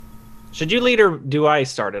Should you lead or do I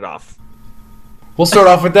start it off? We'll start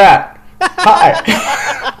off with that.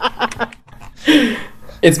 Hi.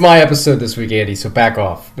 It's my episode this week, Andy, so back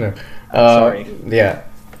off. Sorry. Yeah.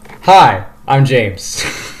 Hi, I'm James.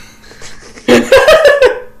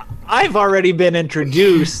 I've already been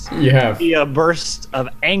introduced You have. via burst of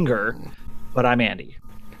anger, but I'm Andy,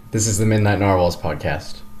 This is the Midnight Narwhals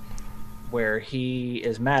podcast. where he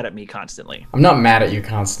is mad at me constantly. I'm not mad at you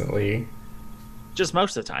constantly. Just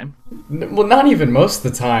most of the time. Well, not even most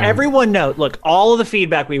of the time. Everyone knows. Look, all of the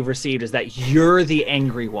feedback we've received is that you're the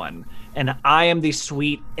angry one, and I am the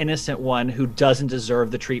sweet, innocent one who doesn't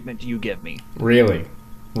deserve the treatment you give me. Really?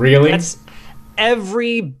 Really? That's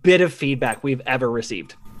every bit of feedback we've ever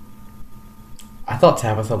received. I thought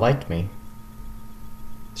Tabitha liked me.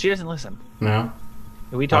 She doesn't listen. No?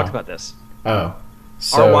 We talked Oh. about this. Oh.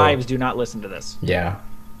 So, Our wives do not listen to this. Yeah.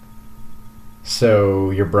 So,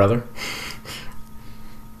 your brother?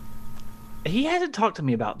 He hasn't talked to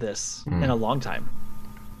me about this in a long time.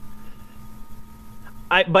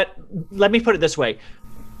 But let me put it this way.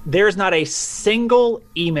 There's not a single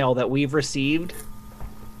email that we've received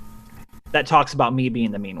that talks about me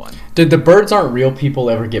being the mean one. Did the Birds Aren't Real people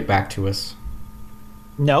ever get back to us?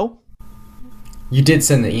 No. You did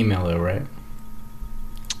send the email, though, right?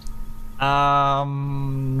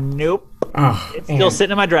 Nope. Oh, It's still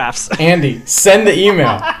sitting in my drafts. Andy, send the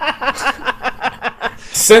email.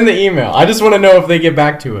 Send the email. I just want to know if they get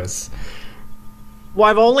back to us. Well,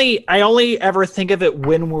 I only ever think of it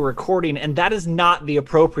when we're recording, and that is not the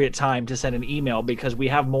appropriate time to send an email because we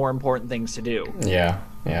have more important things to do. Yeah,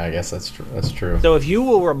 I guess that's true. That's true. So if you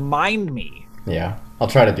will remind me Yeah, I'll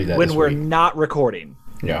try to do that when this we're week. not recording,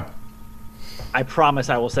 Yeah, I promise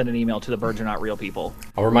I will send an email to the Birds Are Not Real people.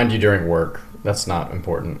 I'll remind you during work. That's not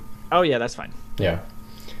important. Oh yeah, that's fine. Yeah.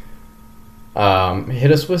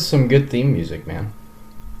 Hit us with some good theme music, man.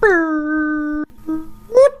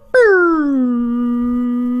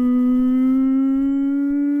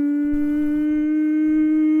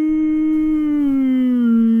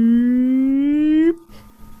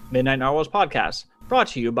 Midnight Narwhals podcast, brought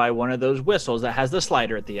to you by one of those whistles that has the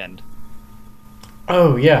slider at the end.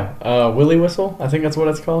 Oh yeah, Willy Whistle. I think that's what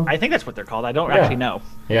it's called. I think that's what they're called. I don't Yeah. actually know.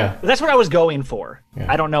 Yeah. But that's what I was going for. Yeah.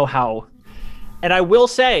 I don't know how. And I will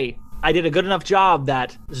say, I did a good enough job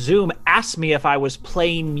that Zoom asked me if I was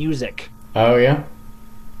playing music Oh yeah.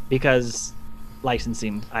 because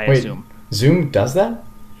licensing, I Wait, assume. Zoom does that?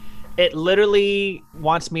 It literally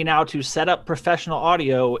wants me now to set up professional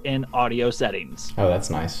audio in audio settings. Oh, that's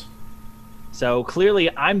nice. So clearly,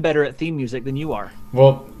 I'm better at theme music than you are.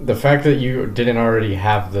 Well, the fact that you didn't already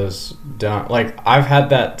have those done, like, I've had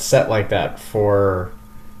that set like that for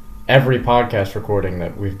every podcast recording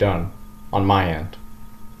that we've done on my end.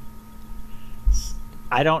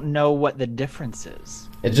 I don't know what the difference is.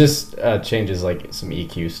 It just changes, like, some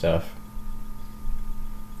EQ stuff.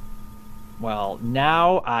 Well,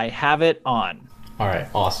 now I have it on. All right,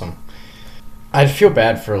 awesome. I feel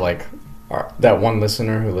bad for, like, that one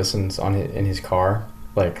listener who listens in his car,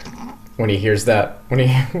 like, when he hears that when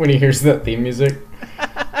he hears that theme music.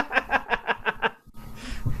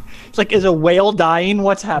 It's like, is a whale dying?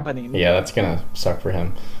 What's happening? Yeah, that's gonna suck for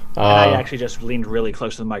him. And I actually just leaned really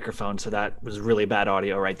close to the microphone, so that was really bad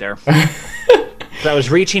audio right there. So I was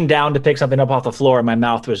reaching down to pick something up off the floor, and my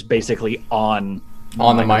mouth was basically on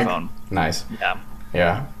on the mic. microphone. Nice. Yeah.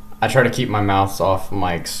 Yeah. I try to keep my mouth off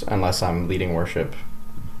mics unless I'm leading worship.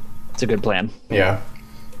 It's a good plan. Yeah.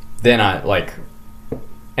 Then I, like,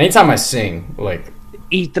 anytime I sing, like,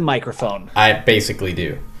 Eat the microphone. I basically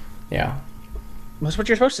do. Yeah. That's what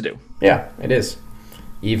you're supposed to do. Yeah, it is.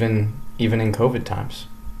 Even in COVID times.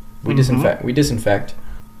 We disinfect.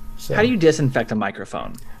 So. How do you disinfect a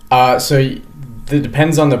microphone? So it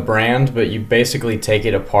depends on the brand, but you basically take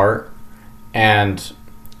it apart and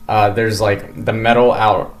there's like the metal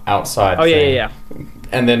outside Oh, thing. yeah.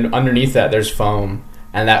 And then underneath that there's foam,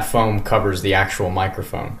 and that foam covers the actual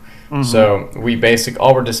microphone. Mm-hmm. So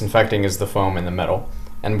all we're disinfecting is the foam and the metal.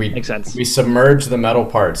 And Makes sense. we submerge the metal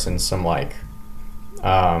parts in some like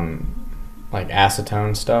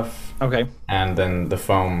acetone stuff. Okay. And then the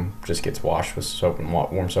foam just gets washed with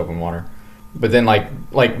warm soap and water. But then like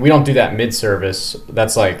we don't do that mid-service.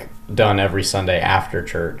 That's like done every Sunday after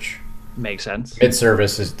church. Makes sense.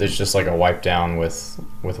 Mid-service there's just like a wipe down with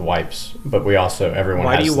wipes. But we also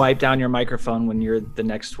Why do you wipe down your microphone when you're the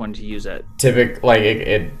next one to use it?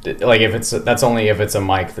 That's only if it's a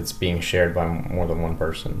mic that's being shared by more than one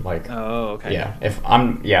person. Like, Oh, okay. Yeah.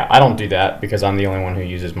 I don't do that because I'm the only one who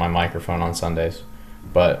uses my microphone on Sundays.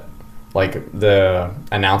 But like the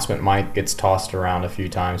announcement mic gets tossed around a few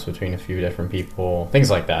times between a few different people,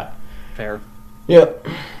 things like that. Fair. Yep.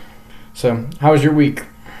 So, how was your week?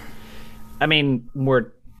 I mean,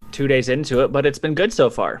 we're 2 days into it, but it's been good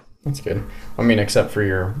so far. That's good. I mean, except for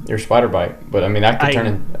your spider bite, but I mean that could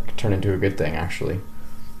turn into a good thing actually.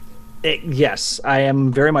 Yes, I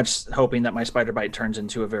am very much hoping that my spider bite turns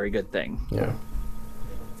into a very good thing. Yeah.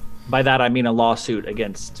 By that I mean a lawsuit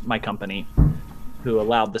against my company, who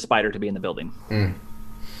allowed the spider to be in the building.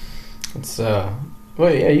 It's well,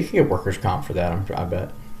 yeah, you can get workers' comp for that. I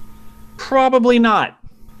bet. Probably not.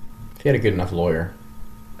 If you had a good enough lawyer.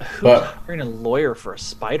 Who's hiring a lawyer for a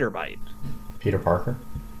spider bite? Peter Parker.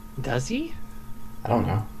 Does he? I don't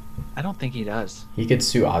know. I don't think he does. He could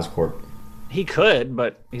sue Oscorp. He could,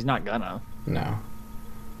 but he's not gonna. No.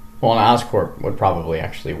 Well, an Oscorp would probably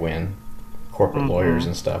actually win. Corporate lawyers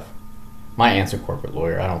and stuff. My aunt's a corporate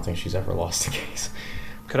lawyer. I don't think she's ever lost a case.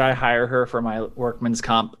 Could I hire her for my workman's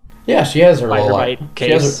comp? Yeah, she has her spider bite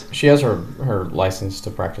case. She has her license to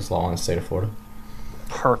practice law in the state of Florida.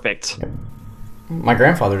 Perfect. Yep. My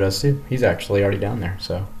grandfather does too. He's actually already down there,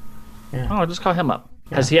 so yeah. Oh, just call him up.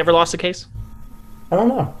 Yeah. Has he ever lost a case? I don't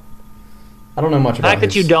know. I don't know much about the fact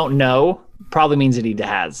that you don't know probably means that he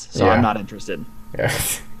has, so I'm not interested. Yeah.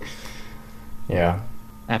 Yeah.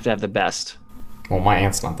 I have to have the best. Well, my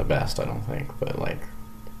aunt's not the best, I don't think, but like...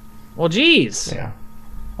 Well, geez. Yeah.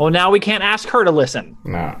 Well, now we can't ask her to listen.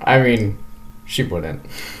 No, I mean, she wouldn't.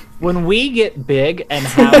 When we get big and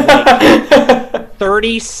have like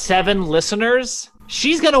 37 listeners,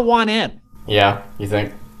 she's going to want in. Yeah, you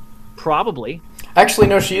think? Probably. Actually,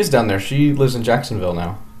 no, she is down there. She lives in Jacksonville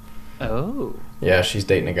now. Oh. Yeah, she's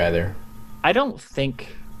dating a guy there. I don't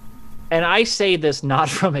think, and I say this not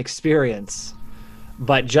from experience,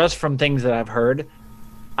 but just from things that I've heard.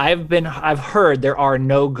 I've heard there are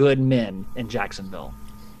no good men in Jacksonville.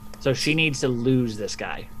 So she needs to lose this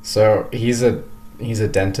guy. So he's a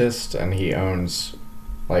dentist, and he owns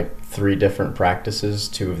like 3 different practices,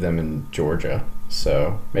 2 of them in Georgia.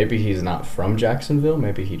 So maybe he's not from Jacksonville.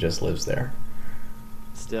 Maybe he just lives there.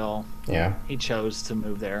 Still, yeah, he chose to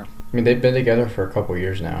move there. I mean, they've been together for a couple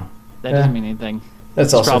years now. That doesn't mean anything.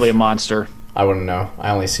 That's also probably a monster. I wouldn't know.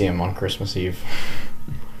 I only see him on Christmas Eve.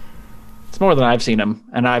 It's more than I've seen him,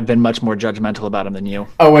 and I've been much more judgmental about him than you.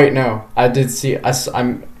 Oh wait, no, I did see.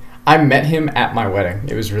 I met him at my wedding.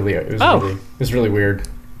 It was really weird.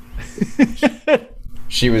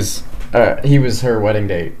 He was her wedding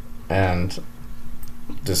date, and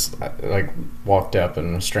just like walked up,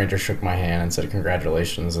 and a stranger shook my hand and said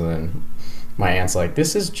congratulations, and then my aunt's like,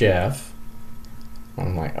 "This is Jeff."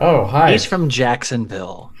 I'm like, "Oh, hi." He's from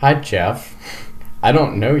Jacksonville. Hi, Jeff. I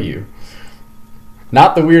don't know you.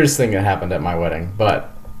 Not the weirdest thing that happened at my wedding,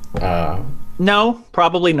 but no,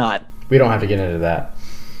 probably not. We don't have to get into that.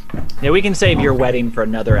 Yeah, we can save your wedding for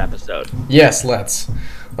another episode. Yes, let's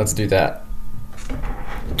do that.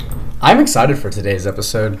 I'm excited for today's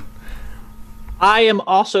episode. I am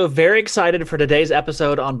also very excited for today's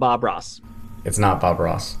episode on Bob Ross. It's not Bob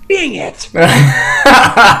Ross. Dang it! Is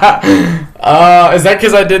that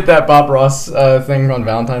because I did that Bob Ross thing on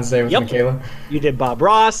Valentine's Day with Michaela? You did Bob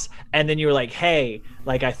Ross, and then you were like, hey,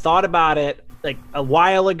 like I thought about it like a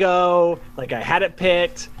while ago, like I had it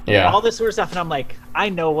picked, all this sort of stuff, and I'm like, I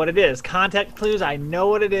know what it is. Context clues, I know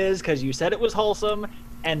what it is, because you said it was wholesome,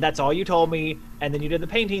 and that's all you told me, and then you did the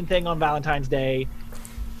painting thing on Valentine's Day,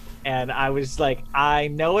 and I was like, I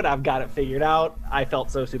know it, I've got it figured out. I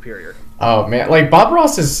felt so superior. Oh man, like Bob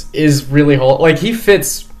Ross is really like he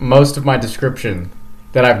fits most of my description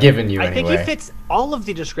that I've given you. I think he fits all of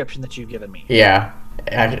the description that you've given me. Yeah,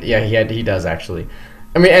 he does actually.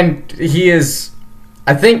 I mean, and he is.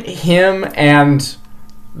 I think him and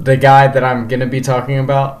the guy that I'm gonna be talking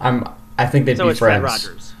about, I think they'd be friends. Fred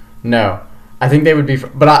Rogers. No, I think they would be.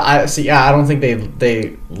 But I see. Yeah, I don't think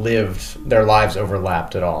they lived their lives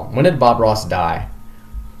overlapped at all. When did Bob Ross die?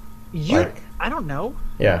 I don't know.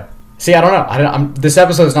 Yeah. See, I don't know. This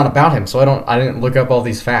episode is not about him, so I didn't look up all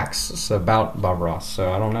these facts about Bob Ross,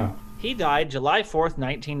 so I don't know. He died July 4th,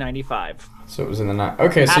 1995. So it was in the night.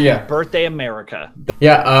 Okay, so Happy birthday, America.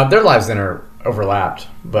 Yeah, their lives then are overlapped,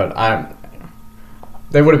 but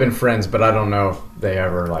they would have been friends, but I don't know if they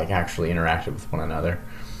ever like actually interacted with one another.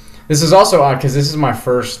 This is also odd because this is my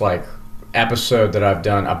first like episode that I've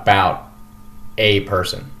done about a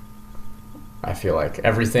person. I feel like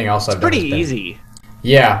everything else I've done pretty easy.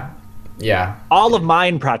 Yeah. All of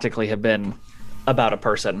mine practically have been about a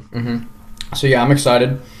person. Mm-hmm. So yeah, I'm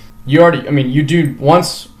excited. You do,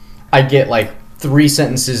 once I get like 3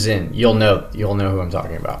 sentences in, you'll know who I'm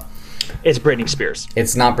talking about. It's Britney Spears.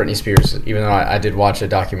 It's not Britney Spears, even though I did watch a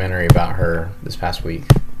documentary about her this past week.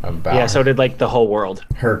 So did like the whole world.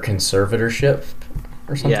 Her conservatorship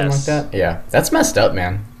or something like that. Yeah, that's messed up,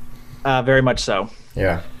 man. Very much so.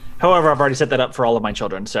 Yeah. However, I've already set that up for all of my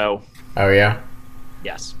children, so... Oh, yeah?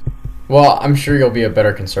 Yes. Well, I'm sure you'll be a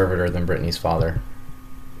better conservator than Brittany's father.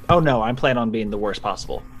 Oh, no, I'm planning on being the worst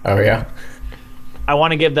possible. Oh, yeah? I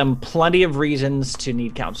want to give them plenty of reasons to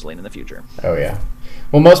need counseling in the future. Oh, yeah.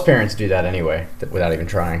 Well, most parents do that anyway, without even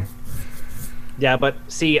trying. Yeah, but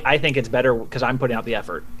see, I think it's better because I'm putting out the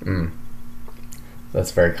effort.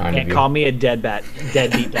 That's very kind of you. Can't call me a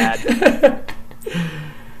deadbeat dad.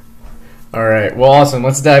 All right. Well, awesome.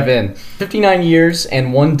 Let's dive in. 59 years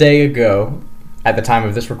and 1 day ago, at the time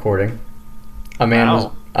of this recording, a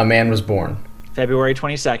man was born. February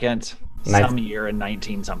 22nd, some year in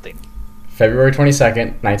 19-something. February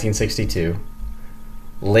 22nd, 1962.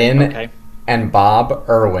 Lynn and Bob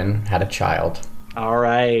Erwin had a child. All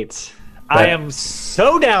right. I am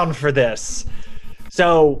so down for this.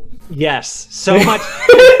 So, yes, so much.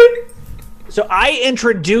 So I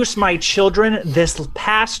introduced my children this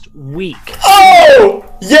past week. Oh,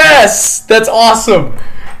 yes! That's awesome.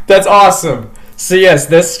 That's awesome. So yes,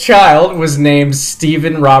 this child was named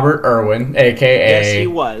Stephen Robert Erwin, a.k.a. Yes, he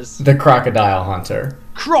was. The Crocodile Hunter.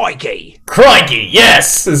 Crikey! Crikey,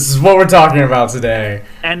 yes! This is what we're talking about today.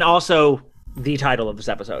 And also the title of this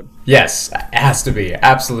episode. Yes, it has to be.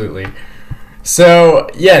 Absolutely. So,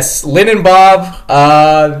 yes, Lynn and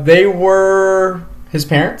Bob, they were his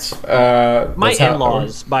parents. My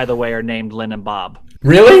in-laws, by the way, are named Lynn and Bob.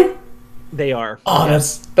 Really? They are. Oh,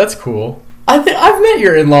 yes. That's cool. I've met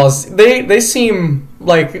your in-laws. They seem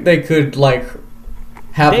like they could have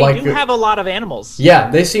They do have a lot of animals.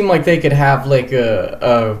 Yeah, they seem like they could have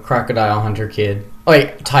a crocodile hunter kid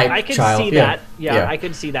type I could child. see that. Yeah, I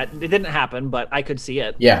could see that. It didn't happen, but I could see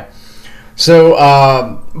it. Yeah. So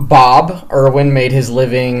Bob Erwin made his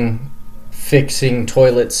living fixing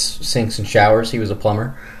toilets, sinks, and showers. He was a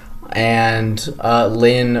plumber. And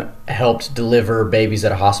Lynn helped deliver babies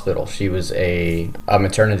at a hospital. She was a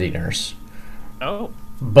maternity nurse. Oh.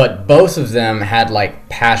 But both of them had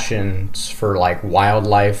passions for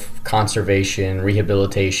wildlife conservation,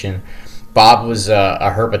 rehabilitation. Bob was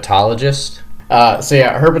a herpetologist.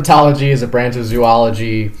 Herpetology is a branch of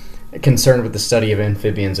zoology concerned with the study of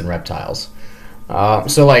amphibians and reptiles.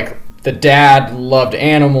 The dad loved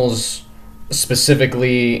animals,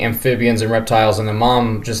 specifically amphibians and reptiles, and the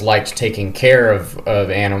mom just liked taking care of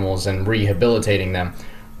animals and rehabilitating them.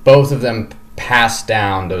 Both of them passed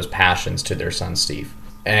down those passions to their son, Steve.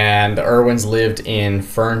 And the Erwins lived in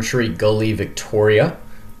Fern Tree Gully, Victoria,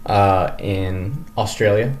 in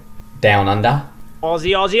Australia, down under.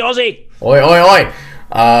 Aussie, Aussie, Aussie! Oi, oi, oi!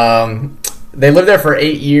 They lived there for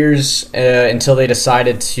 8 years until they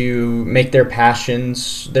decided to make their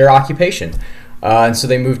passions their occupation. And so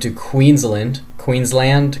they moved to Queensland,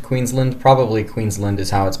 probably Queensland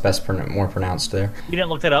is how it's best more pronounced there. You didn't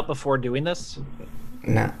look that up before doing this?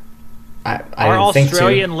 No. Our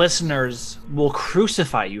Australian listeners will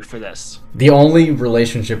crucify you for this. The only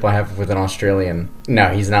relationship I have with an Australian... No,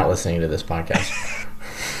 he's not listening to this podcast.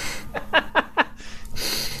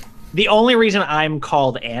 The only reason I'm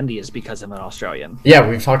called Andy is because I'm an Australian. Yeah,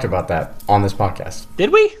 we've talked about that on this podcast.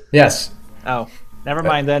 Did we? Yes. Oh, never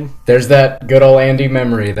mind then. There's that good old Andy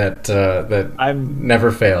memory that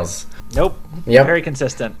never fails. Nope. Yep. Very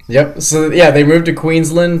consistent. Yep. So yeah, they moved to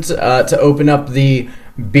Queensland to open up the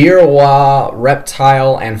Beerwah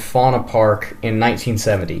Reptile and Fauna Park in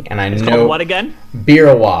 1970, and It's called what again?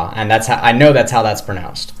 Beerwah, and that's how that's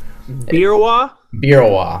pronounced. Beerwah?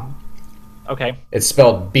 Beerwah. Okay. It's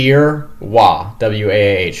spelled Beerwah,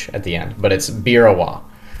 W-A-H at the end, but it's Beerwah.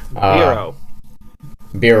 Beerwah,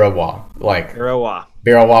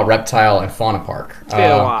 Beerwah Reptile and Fauna Park.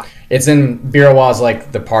 Beerwah. It's in Beerwah's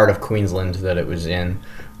the part of Queensland that it was in.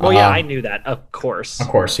 Well, yeah, I knew that, of course. Of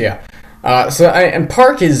course, yeah. And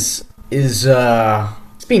Park is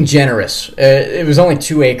it's being generous. It was only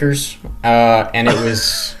 2 acres, and it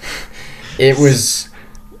was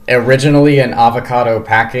originally an avocado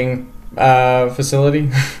packing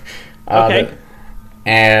facility. Okay.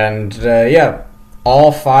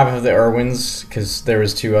 All 5 of the Erwins, because there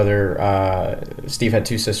was 2 other. Steve had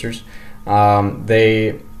 2 sisters.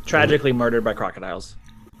 They tragically murdered by crocodiles.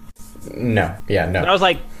 No. But I was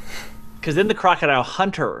like, because then the Crocodile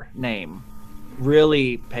Hunter name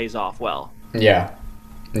really pays off well. Yeah.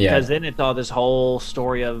 Because then it's all this whole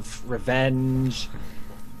story of revenge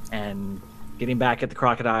and getting back at the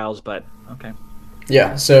crocodiles, but okay.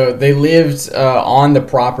 Yeah, so they lived on the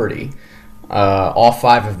property, all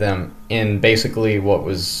 5 of them, in basically what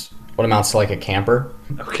amounts to a camper.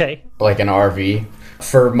 Okay. Like an RV,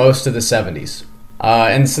 for most of the 70s.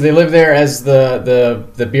 And so they lived there as the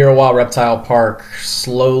Beerwah Reptile Park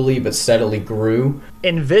slowly but steadily grew.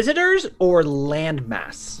 In visitors or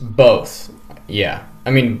landmass? Both, yeah.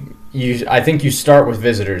 I mean, I think you start with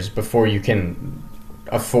visitors before you can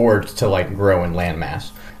afford to like grow in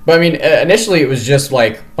landmass. But I mean, initially it was just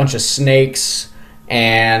like a bunch of snakes,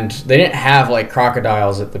 and they didn't have like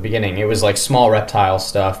crocodiles at the beginning. It was like small reptile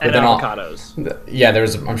stuff. But and then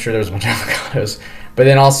avocados. I'm sure there was a bunch of avocados. But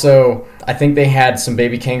then also, I think they had some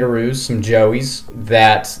baby kangaroos, some joeys,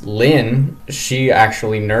 that Lynn, she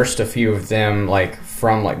actually nursed a few of them, like,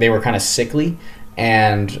 from, like, they were kind of sickly,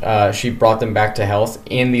 and she brought them back to health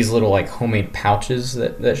in these little, like, homemade pouches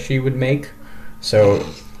that she would make. So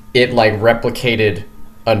it, like, replicated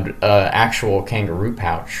an actual kangaroo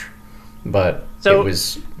pouch, but it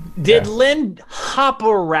was... Did Lynn hop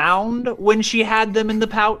around when she had them in the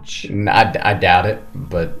pouch? I doubt it,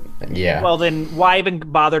 but... Yeah. Well, then why even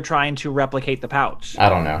bother trying to replicate the pouch? I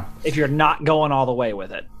don't know. If you're not going all the way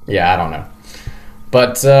with it. Yeah, I don't know.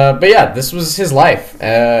 But yeah, this was his life.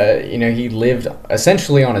 He lived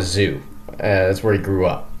essentially on a zoo. That's where he grew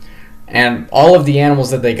up. And all of the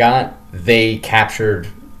animals that they got, they captured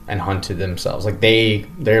and hunted themselves. Like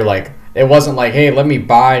they're like, it wasn't like, hey, let me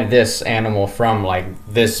buy this animal from like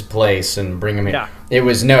this place and bring them in. Yeah. It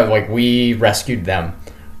was like we rescued them,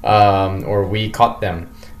 or we caught them.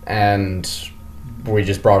 And we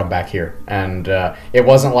just brought him back here. And it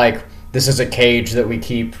wasn't like, this is a cage that we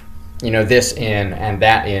keep, this in and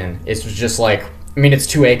that in. It was just like, I mean, it's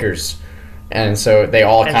 2 acres. And so they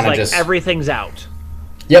all kind of like just... everything's out.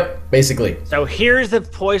 Yep, basically. So here's the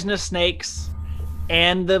poisonous snakes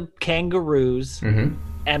and the kangaroos. Mm-hmm.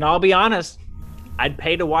 And I'll be honest, I'd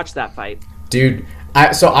pay to watch that fight. Dude,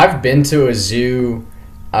 I've been to a zoo,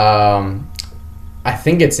 I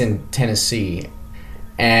think it's in Tennessee.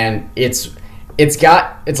 And it's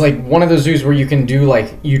like one of those zoos where you can do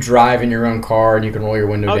like, you drive in your own car and you can roll your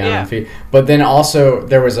window down and feed. But then also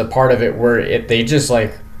there was a part of it where they just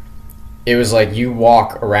like, it was like you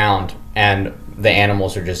walk around and the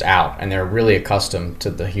animals are just out and they're really accustomed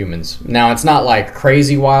to the humans. Now it's not like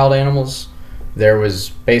crazy wild animals. There was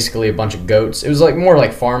basically a bunch of goats. It was like more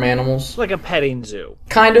like farm animals. Like a petting zoo.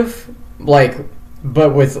 Kind of like...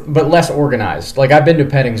 But less organized. Like I've been to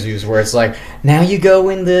petting zoos where it's like, now you go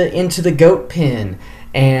into the goat pen,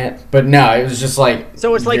 but no, it was just like,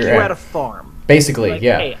 so it's like you're at a farm. Basically, like,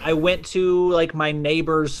 yeah. Hey, I went to like my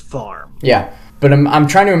neighbor's farm. Yeah, but I'm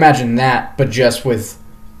trying to imagine that, but just with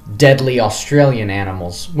deadly Australian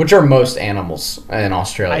animals, which are most animals in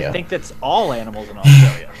Australia. I think that's all animals in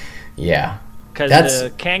Australia. Yeah, because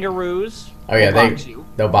the kangaroos.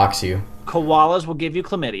 They'll box you. Koalas will give you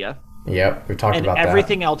chlamydia. Yep, we talked about that. And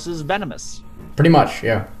everything else is venomous. Pretty much,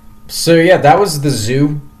 yeah. So yeah, that was the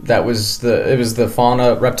zoo. It was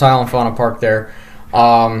the reptile and fauna park there,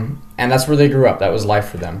 and that's where they grew up. That was life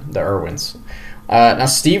for them, the Erwins. Now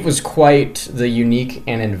Steve was quite the unique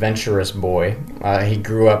and adventurous boy. He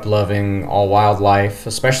grew up loving all wildlife,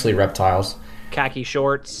 especially reptiles. Khaki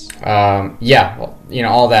shorts. Yeah, well,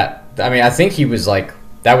 all that. I mean, I think he was like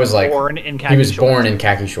born in khaki shorts. Born in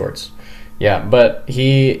khaki shorts. Yeah, but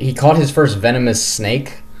he caught his first venomous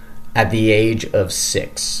snake at the age of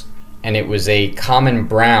 6. And it was a common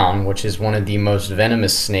brown, which is one of the most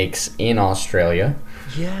venomous snakes in Australia.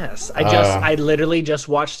 Yes. I literally just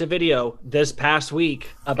watched a video this past week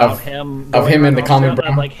about him in the common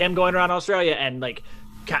brown. Like him going around Australia and like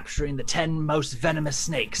capturing the 10 most venomous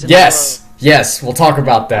snakes. Yes, we'll talk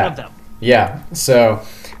about that. One of them. Yeah. So,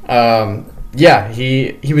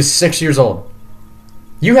 he was 6 years old.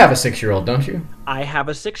 You have a 6-year-old, don't you? I have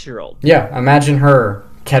a 6-year-old. Yeah, imagine her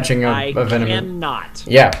catching a venom. I cannot.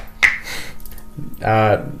 Yeah.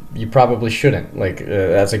 You probably shouldn't. Like,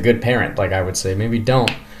 as a good parent, like I would say, maybe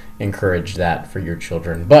don't encourage that for your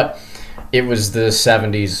children. But it was the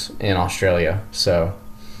 70s in Australia, so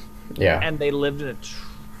yeah. And they lived in a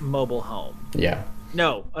mobile home. Yeah.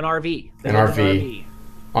 No, an RV. An RV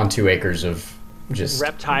on 2 acres of just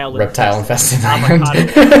reptile-infested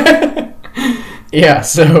land. Yeah,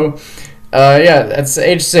 so, at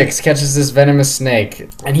age 6, catches this venomous snake,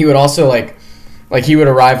 and he would also, he would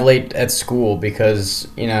arrive late at school because,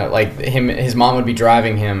 his mom would be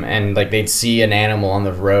driving him, and, they'd see an animal on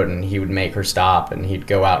the road, and he would make her stop, and he'd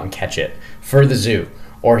go out and catch it for the zoo,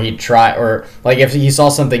 or he'd try, or, if he saw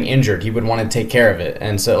something injured, he would want to take care of it,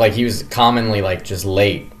 and so, he was commonly, just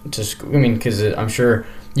late to school, I mean, because I'm sure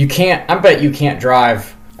I bet you can't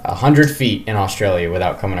drive 100 feet in Australia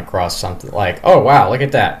without coming across something like, oh wow, look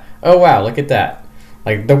at that. Oh wow, look at that.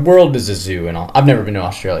 Like, the world is a zoo and all. I've never been to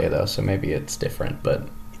Australia though, so maybe it's different, but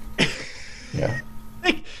yeah.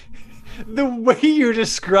 The way you're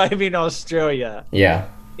describing Australia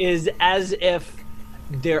is as if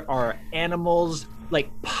there are animals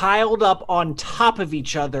piled up on top of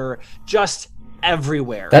each other, just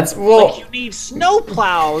everywhere. Like you need snow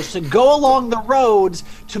plows to go along the roads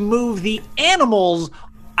to move the animals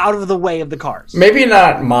out of the way of the cars. Maybe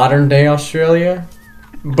not modern day Australia,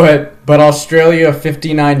 but Australia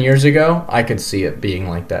 59 years ago, I could see it being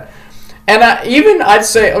like that. And I'd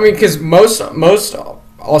say, because most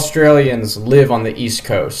Australians live on the east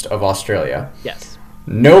coast of Australia. Yes.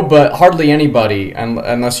 But hardly anybody,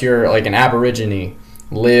 unless you're like an Aborigine,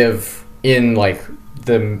 live in like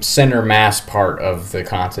the center mass part of the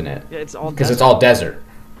continent. Yeah, it's all because it's all desert.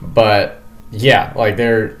 But yeah, like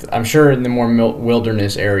I'm sure in the more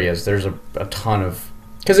wilderness areas, there's a ton of,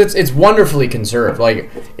 because it's wonderfully conserved. Like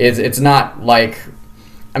it's not like.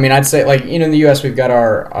 I'd say, like, in the U.S. we've got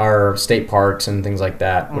our state parks and things like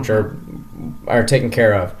that, which are taken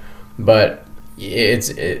care of, but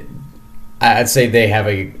I'd say they have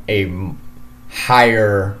a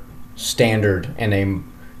higher standard and a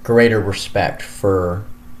greater respect for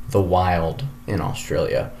the wild in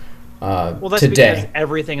Australia that's today. Because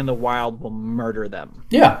everything in the wild will murder them.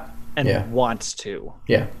 Yeah. And wants to.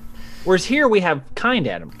 Yeah. Whereas here we have kind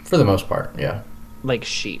animals. For the most part, yeah. Like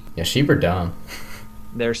sheep. Yeah, sheep are dumb.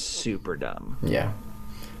 They're super dumb. Yeah.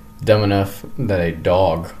 Dumb enough that a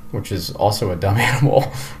dog, which is also a dumb animal,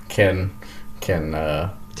 can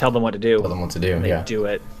tell them what to do. Tell them what to do. And they do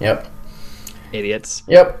it. Yep. Idiots.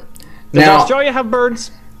 Yep. Does Australia have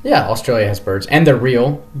birds? Yeah, Australia has birds, and they're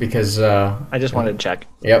real because. I just wanted to check.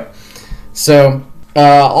 Yep. So,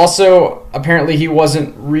 also, apparently, he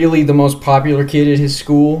wasn't really the most popular kid at his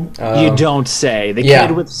school. You don't say. The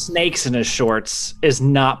kid with snakes in his shorts is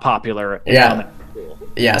not popular.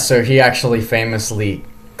 Yeah, so he actually famously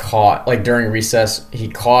caught, like during recess, he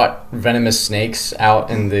caught venomous snakes out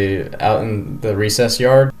in the recess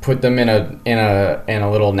yard, put them in a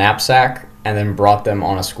little knapsack, and then brought them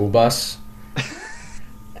on a school bus,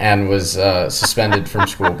 and was suspended from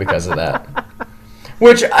school because of that.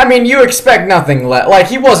 Which, you expect nothing less. Like,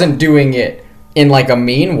 he wasn't doing it in like a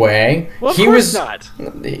mean way. Well, of course not.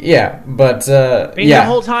 Yeah, but the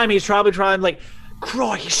whole time he's probably trying like.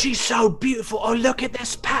 Crikey, she's so beautiful. Oh, look at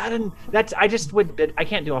this pattern. I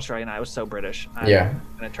can't do Australian. I was so British. I'm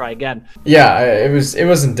gonna try again. Yeah, it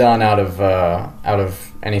wasn't done out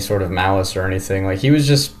of any sort of malice or anything. Like he was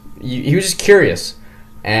just curious,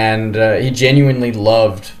 and he genuinely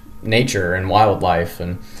loved nature and wildlife,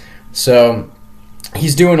 and so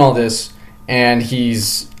he's doing all this, and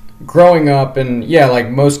he's growing up, and like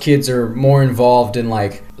most kids are more involved in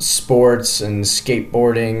like sports and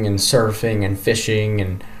skateboarding and surfing and fishing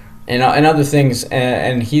and other things,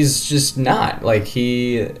 and he's just not. Like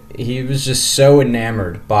he was just so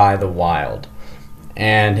enamored by the wild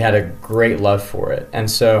and had a great love for it, and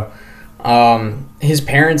so his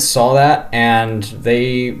parents saw that, and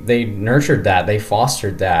they nurtured that, they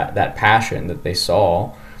fostered that passion that they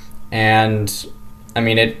saw, and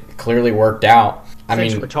it clearly worked out.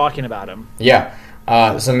 We're talking about him. Yeah.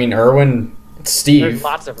 Erwin, Steve.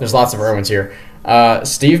 There's lots of Erwins here.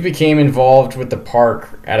 Steve became involved with the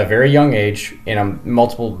park at a very young age in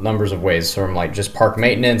multiple numbers of ways. From like just park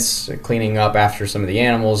maintenance, cleaning up after some of the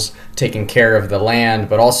animals, taking care of the land,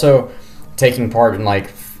 but also taking part in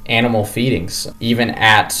like animal feedings. Even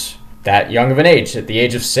at that young of an age, at the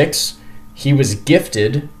age of 6, he was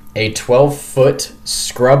gifted a 12-foot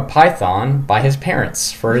scrub python by his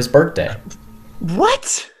parents for his birthday.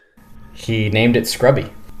 What? He named it Scrubby.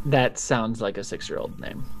 That sounds like a 6-year-old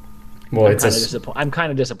name. Well, I'm kind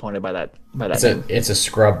of disappointed by that name. It's a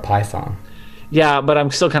scrub python. Yeah, but I'm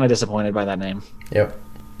still kind of disappointed by that name. Yep.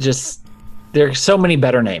 Just there are so many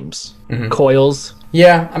better names. Mm-hmm. Coils.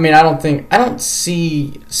 Yeah, I don't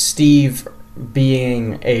see Steve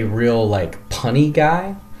being a real like punny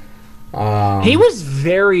guy. He was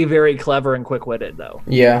very, very clever and quick-witted, though.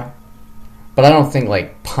 Yeah. But I don't think,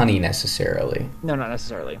 like, punny necessarily. No, not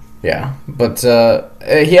necessarily. Yeah. But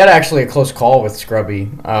he had actually a close call with Scrubby.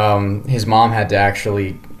 His mom had to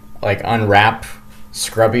actually, like, unwrap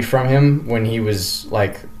Scrubby from him when he was,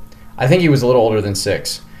 like... I think he was a little older than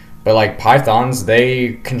 6. But, like, pythons,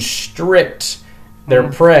 they constrict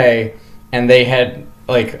their prey. And they had,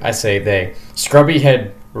 like, I say they... Scrubby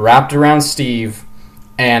had wrapped around Steve.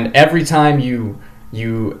 And every time you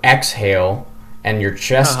exhale and your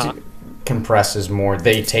chest... compresses more,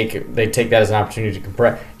 they take that as an opportunity to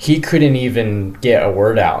compress. He couldn't even get a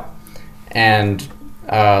word out, and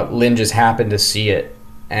Lynn just happened to see it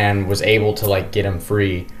and was able to like get him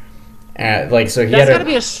free. So he that's got to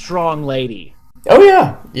be a strong lady. Oh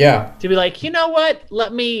yeah. To be like, you know what?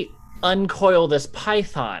 Let me uncoil this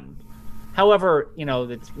python. However,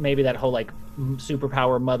 it's maybe that whole like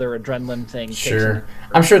superpower mother adrenaline thing. Sure,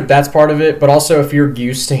 I'm sure that's part of it, but also if you're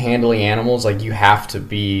used to handling animals, like you have to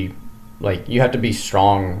be like you have to be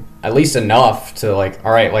strong at least enough to like,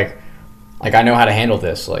 all right, like I know how to handle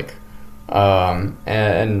this, like,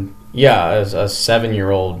 and yeah, as a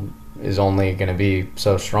 7-year-old is only going to be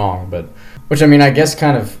so strong. But which, I mean, I guess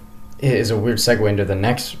kind of is a weird segue into the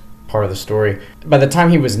next part of the story. By the time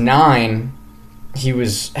he was 9, he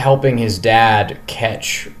was helping his dad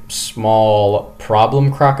catch small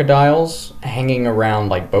problem crocodiles hanging around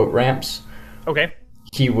like boat ramps. Okay.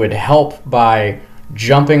 He would help by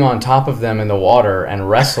jumping on top of them in the water and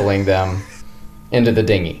wrestling them into the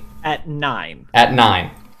dinghy. At 9. At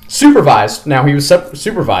 9. Supervised. Now, he was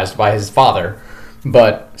supervised by his father,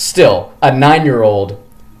 but still, a 9-year-old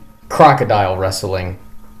crocodile wrestling.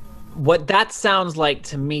 What that sounds like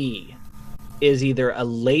to me is either a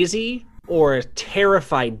lazy or a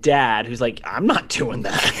terrified dad who's like, I'm not doing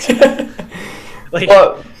that. Like,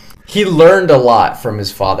 well, he learned a lot from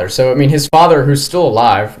his father. So, I mean, his father, who's still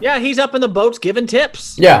alive. Yeah, he's up in the boats giving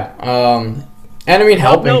tips. Yeah. And, I mean,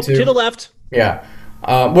 helping, too. To the left. Yeah.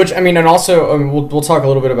 Which, I mean, and also, we'll talk a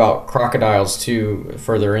little bit about crocodiles, too,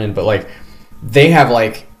 further in. But, like, they have,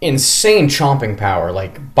 like, insane chomping power,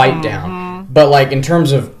 like, bite down. But, like, in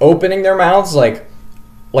terms of opening their mouths, like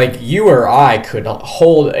you or I could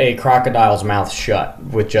hold a crocodile's mouth shut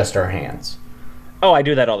with just our hands. Oh, I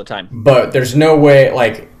do that all the time. But there's no way,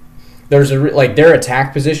 like, their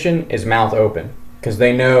attack position is mouth open. Because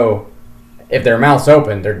they know if their mouth's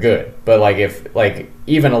open, they're good. But, like, if, like,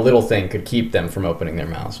 even a little thing could keep them from opening their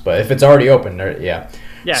mouths. But if it's already open, yeah.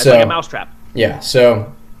 Yeah, it's like a mousetrap. Yeah,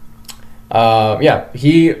 so,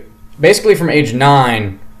 he basically from age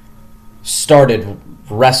 9 started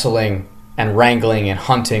wrestling and wrangling and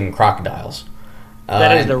hunting crocodiles.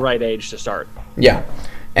 That is the right age to start. Yeah.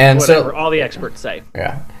 And whatever all the experts say.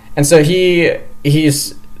 Yeah. And so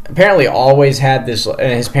he's apparently always had this, and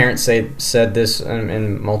his parents said this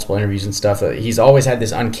in multiple interviews and stuff, that he's always had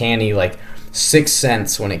this uncanny, like, sixth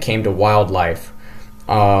sense when it came to wildlife.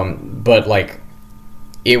 But, like,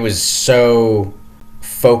 it was so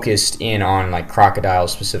focused in on, like,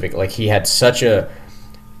 crocodiles specific. Like, he had such a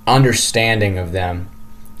understanding of them.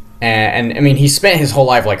 And I mean, he spent his whole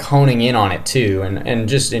life, like, honing in on it, too, and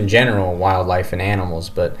just in general, wildlife and animals.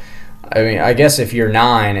 But, I mean, I guess if you're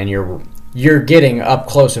 9 and you're getting up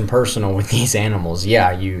close and personal with these animals,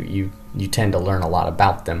 yeah, you tend to learn a lot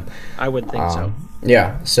about them. I would think so.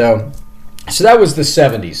 Yeah, so that was the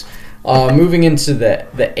 70s. Moving into the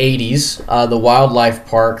 80s, the wildlife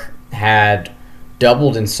park had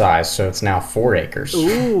doubled in size, so it's now 4 acres.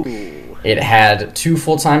 Ooh. It had 2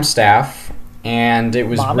 full-time staff, and it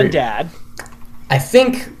was Mom and Dad. I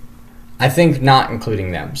think not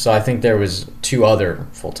including them. So I think there was 2 other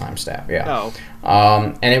full-time staff. Yeah. Oh.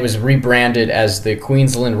 And it was rebranded as the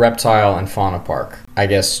Queensland Reptile and Fauna Park. I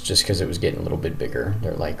guess just because it was getting a little bit bigger.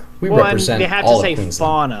 They're like, we represent all of Queensland. They had to say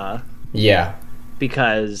fauna. Yeah.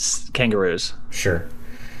 Because kangaroos. Sure.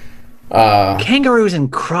 Kangaroos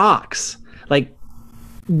and crocs. Like,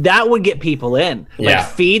 that would get people in. Like, yeah.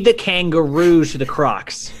 Feed the kangaroos to the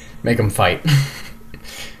crocs. Make them fight.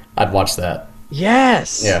 I'd watch that.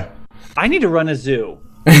 Yes. Yeah. I need to run a zoo.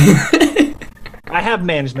 I have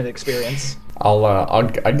management experience.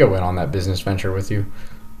 I'd go in on that business venture with you.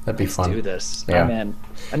 That'd be fun. Let's do this. Yeah. Oh, man.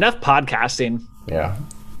 Enough podcasting. Yeah.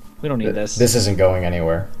 We don't need this. This isn't going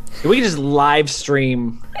anywhere. We can just live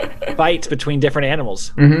stream fights between different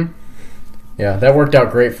animals. Mm-hmm. Yeah, that worked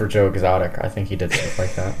out great for Joe Exotic. I think he did stuff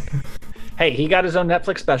like that. Hey, he got his own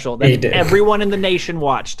Netflix special that everyone in the nation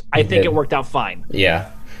watched. I think it worked out fine.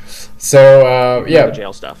 Yeah. So, yeah. The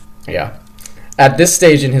jail stuff. Yeah. At this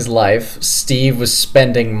stage in his life, Steve was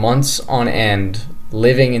spending months on end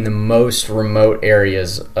living in the most remote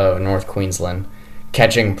areas of North Queensland,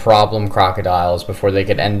 catching problem crocodiles before they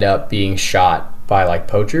could end up being shot by, like,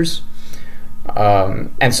 poachers.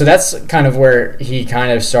 And so that's kind of where he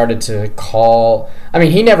kind of started to call... I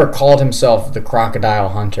mean, he never called himself the crocodile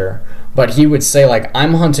hunter, but he would say, like,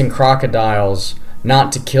 I'm hunting crocodiles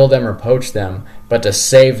not to kill them or poach them, but to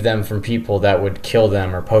save them from people that would kill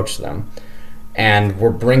them or poach them. And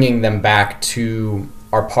we're bringing them back to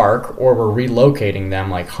our park, or we're relocating them,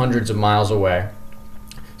 like, hundreds of miles away.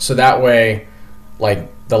 So that way, like,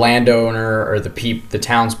 the landowner or the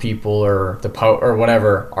townspeople or or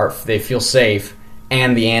whatever, they feel safe,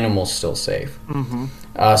 and the animal's still safe. Mm-hmm.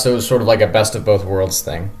 So it was sort of like a best of both worlds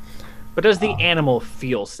thing. But does the animal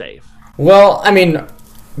feel safe? Well, I mean,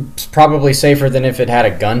 it's probably safer than if it had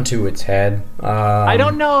a gun to its head. I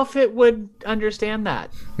don't know if it would understand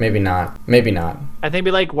that. Maybe not. Maybe not. I think it'd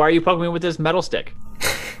be like, why are you poking me with this metal stick?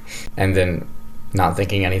 And then not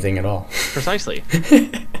thinking anything at all. Precisely.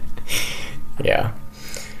 Yeah.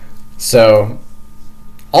 So,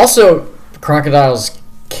 also, crocodiles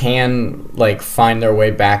can like find their way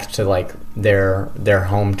back to like their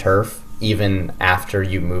home turf even after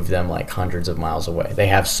you move them like hundreds of miles away. They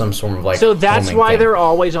have some sort of like, so that's why thing. They're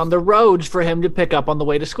always on the roads for him to pick up on the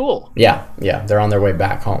way to school. Yeah, they're on their way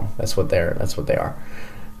back home. That's what they are.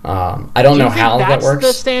 I don't know how that works.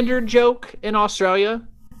 That's the standard joke in Australia.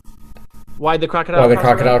 Why the crocodile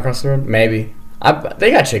across the road? Maybe. They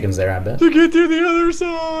got chickens there, I bet. To get to the other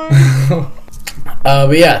side.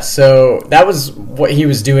 But yeah, so that was what he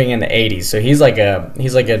was doing in the 80s. So he's like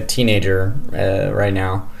a teenager right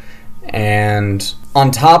now. And on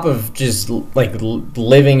top of just like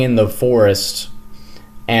living in the forest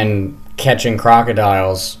and catching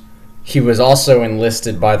crocodiles, he was also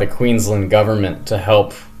enlisted by the Queensland government to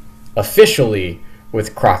help officially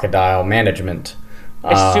with crocodile management.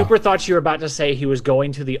 I super thought you were about to say he was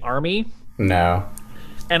going to the army. No.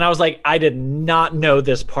 And I was like, I did not know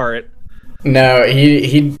this part. No,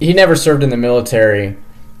 he never served in the military,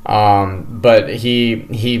 but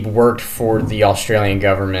he worked for the Australian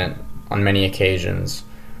government on many occasions,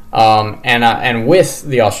 and with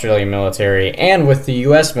the Australian military and with the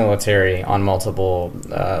U.S. military on multiple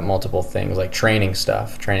things like training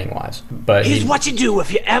wise. But he's what you do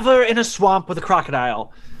if you're ever in a swamp with a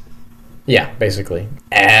crocodile. Yeah, basically,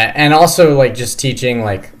 and also like just teaching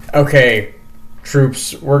like, okay,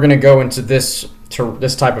 troops, we're gonna go into this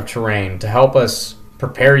type of terrain to help us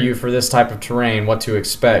prepare you for this type of terrain, what to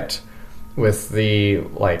expect with the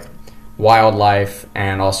like wildlife,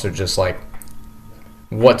 and also just like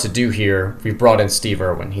what to do here. We brought in Steve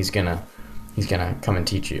Erwin. He's gonna come and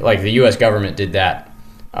teach you. Like the U.S. government did that.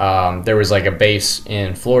 There was like a base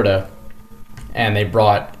in Florida, and they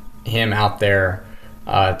brought him out there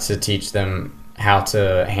to teach them how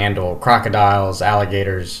to handle crocodiles,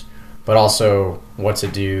 alligators, but also what to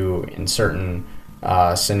do in certain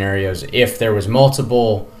scenarios if there was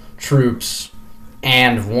multiple troops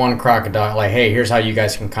and one crocodile. Like, hey, here's how you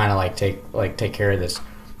guys can kind of take care of this.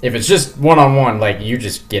 If it's just one-on-one, like, you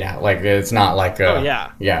just get out. Like, it's not like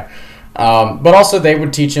yeah. But also they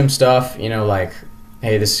would teach him stuff, like,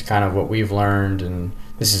 hey, this is kind of what we've learned, and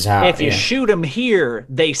this is how. If you shoot them here,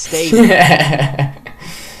 they stay here.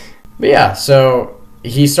 But yeah, so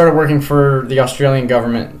he started working for the Australian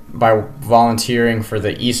government by volunteering for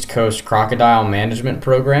the East Coast Crocodile Management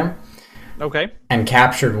Program. Okay. And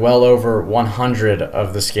captured well over 100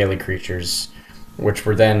 of the scaly creatures, which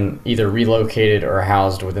were then either relocated or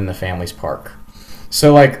housed within the family's park.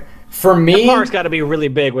 So, like, for me... The park's got to be really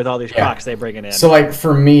big with all these crocs they bring in. So, like,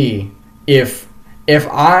 for me, if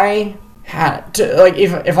I had...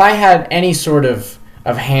 if I had any sort of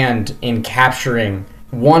hand in capturing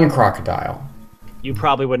one crocodile... You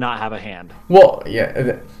probably would not have a hand. Well,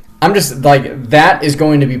 yeah... I'm just, like, that is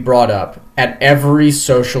going to be brought up at every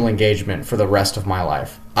social engagement for the rest of my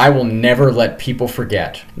life. I will never let people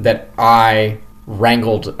forget that I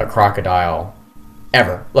wrangled a crocodile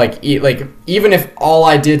ever. Like, even if all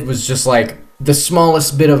I did was just, like, the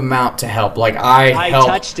smallest bit of amount to help. Like, I helped.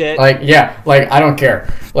 Touched it. Like, yeah, like, I don't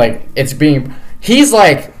care. Like, he's,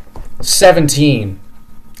 like, 17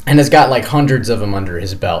 and has got, like, hundreds of them under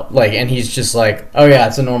his belt. Like, and he's just like, oh, yeah,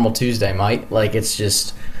 it's a normal Tuesday, mate. Like, it's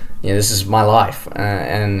just... this is my life,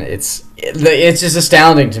 and it's just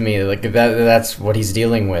astounding to me. Like that's what he's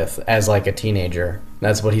dealing with as like a teenager.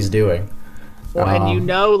 That's what he's doing. Well, and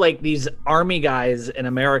like these army guys in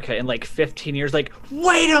America in like 15 years, like,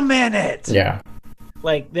 wait a minute. Yeah.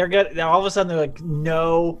 Like they're good. All of a sudden they're like,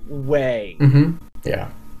 no way. Mm-hmm.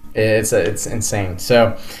 Yeah, it's insane.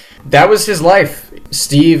 So that was his life.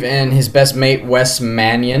 Steve and his best mate Wes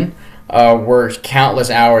Mannion worked countless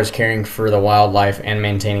hours caring for the wildlife and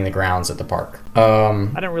maintaining the grounds at the park. I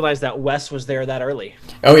didn't realize that Wes was there that early.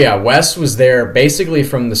 Oh yeah, Wes was there basically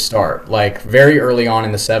from the start. Like very early on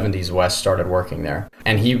in the 70s, Wes started working there,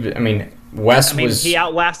 and he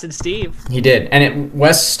outlasted Steve. He did, and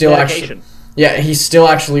Wes still actually, he still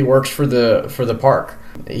actually works for the park.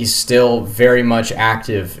 He's still very much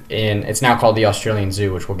active in. It's now called the Australian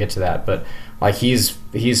Zoo, which we'll get to that, but like he's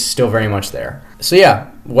still very much there. So yeah.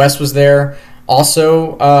 Wes was there.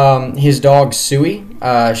 Also, his dog Suey,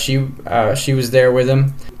 she was there with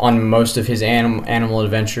him on most of his animal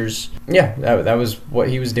adventures. Yeah, that was what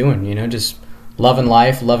he was doing. Just loving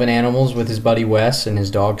life, loving animals with his buddy Wes and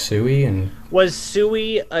his dog Suey. And was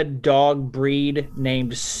Suey a dog breed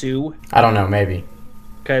named Sue? I don't know, maybe.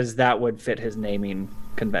 Because that would fit his naming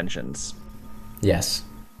conventions. Yes.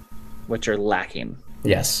 Which are lacking.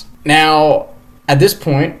 Yes. Now. At this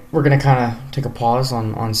point, we're going to kind of take a pause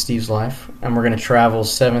on Steve's life, and we're going to travel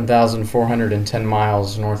 7,410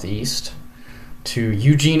 miles northeast to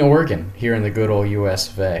Eugene, Oregon, here in the good old US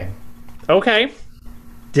of A. Okay.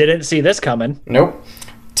 Didn't see this coming. Nope.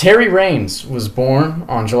 Terry Raines was born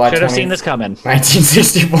on July 20th. Should have seen this coming.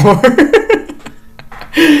 1964.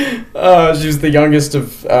 She was the youngest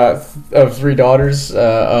of 3 daughters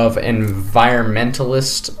of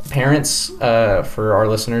environmentalist parents. For our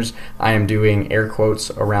listeners, I am doing air quotes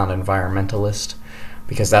around environmentalist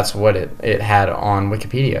because that's what it had on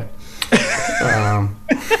Wikipedia.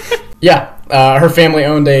 Her family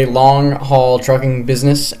owned a long-haul trucking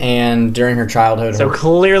business, and during her childhood... So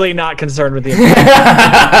clearly not concerned with the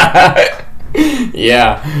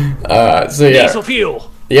diesel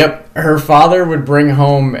fuel. Yep. Her father would bring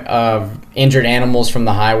home injured animals from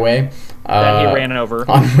the highway. That he ran over.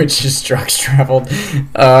 On which his trucks traveled.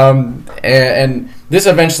 And this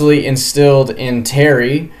eventually instilled in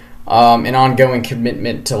Terry an ongoing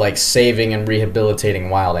commitment to like saving and rehabilitating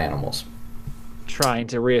wild animals. Trying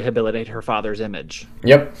to rehabilitate her father's image.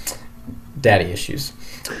 Yep. Daddy issues.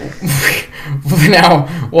 Now,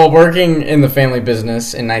 while working in the family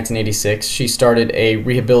business in 1986, she started a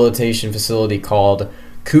rehabilitation facility called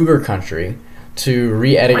Cougar Country to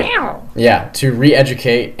re-educate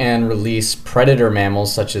and release predator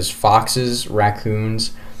mammals such as foxes,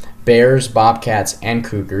 raccoons, bears, bobcats, and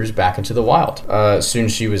cougars back into the wild. Soon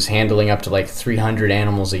she was handling up to like 300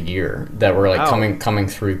 animals a year that were like coming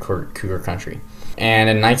through Cougar Country. And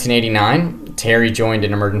in 1989, Terry joined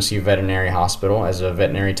an emergency veterinary hospital as a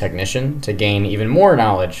veterinary technician to gain even more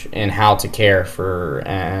knowledge in how to care for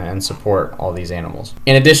and support all these animals.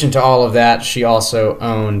 In addition to all of that, she also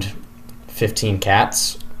owned 15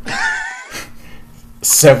 cats,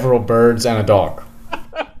 several birds, and a dog.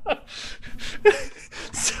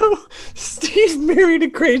 So, Steve's married a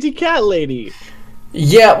crazy cat lady.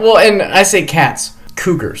 Yeah, well, and I say cats,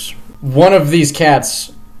 cougars. One of these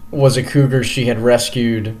cats was a cougar she had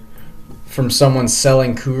rescued from someone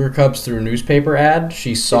selling cougar cubs through a newspaper ad. Did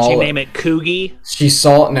she name it Coogie? She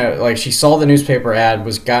saw the newspaper ad,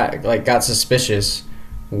 got suspicious,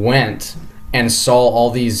 went and saw all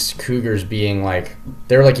these cougars being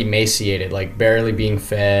they're emaciated, barely being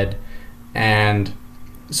fed, and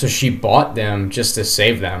so she bought them just to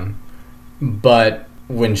save them. But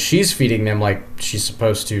when she's feeding them like she's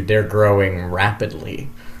supposed to, they're growing rapidly.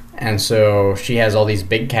 And so she has all these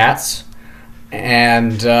big cats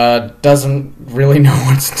and doesn't really know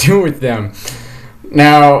what to do with them.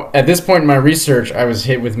 Now, at this point in my research, I was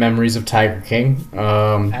hit with memories of Tiger King.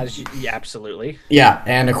 Absolutely. Yeah,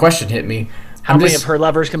 and a question hit me. How many of her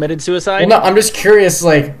lovers committed suicide? Well, no, I'm just curious,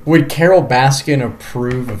 would Carol Baskin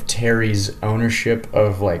approve of Terry's ownership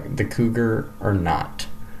of, the cougar or not?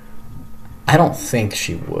 I don't think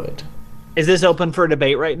she would. Is this open for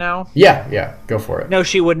debate right now? Yeah, go for it. No,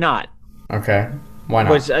 she would not. Okay, why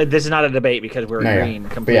not? This is not a debate because we're agreeing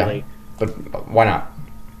completely. But why not?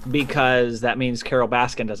 Because that means Carol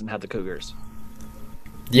Baskin doesn't have the cougars.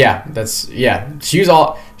 Yeah,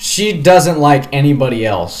 she doesn't like anybody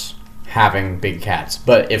else having big cats,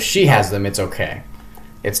 but if she has them, it's okay.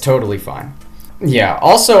 It's totally fine. Yeah,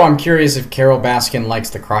 also I'm curious if Carol Baskin likes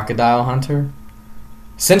the crocodile hunter.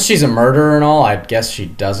 Since she's a murderer and all, I guess she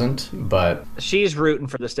doesn't, but... She's rooting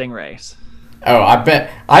for the stingrays. Oh, I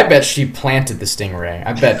bet she planted the stingray.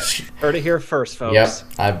 I bet she... Heard it here first, folks.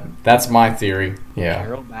 Yep, that's my theory. Yeah.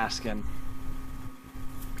 Carol Baskin.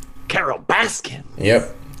 Carol Baskin!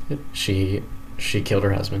 Yep. She killed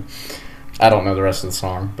her husband. I don't know the rest of the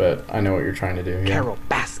song, but I know what you're trying to do. Yeah. Carol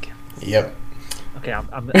Baskin. Yep. Okay,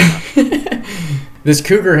 I'm This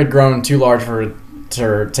cougar had grown too large for her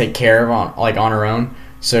to take care of on her own.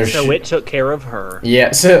 So it took care of her.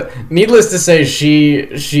 Yeah, so needless to say,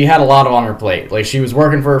 she had a lot on her plate. She was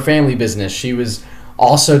working for her family business. She was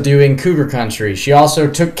also doing Cougar Country. She also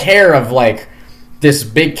took care of this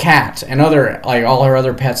big cat and other all her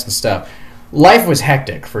other pets and stuff. Life was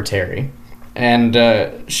hectic for Terry, and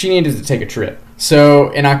she needed to take a trip.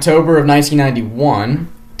 So in October of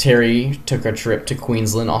 1991, Terry took a trip to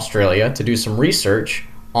Queensland, Australia, to do some research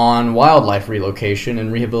on wildlife relocation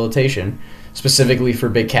and rehabilitation, specifically for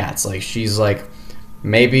big cats. She's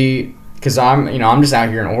maybe, because I'm just out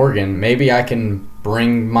here in Oregon, maybe I can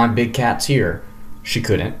bring my big cats here. She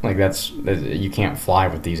couldn't. You can't fly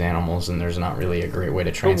with these animals, and there's not really a great way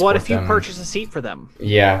to transport them. But what if you purchase a seat for them?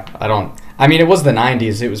 Yeah, it was the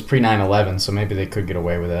 90s. It was pre 9/11, so maybe they could get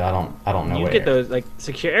away with it. I don't know. You get those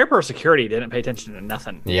airport security didn't pay attention to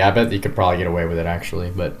nothing. Yeah, I bet you could probably get away with it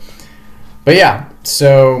actually, but yeah.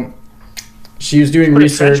 So she was doing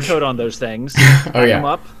research. Trench coat on those things. Oh yeah. Them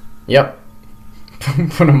up. Yep.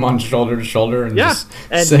 Put them on shoulder to shoulder and just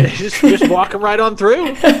walk them right on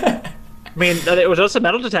through. I mean, it was just a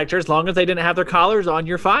metal detector. As long as they didn't have their collars on,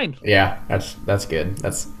 you're fine. Yeah, that's good.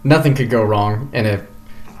 Nothing could go wrong in a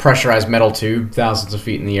pressurized metal tube, thousands of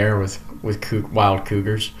feet in the air with with wild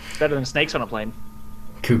cougars. Better than snakes on a plane.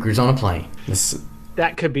 Cougars on a plane.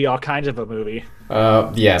 That could be all kinds of a movie.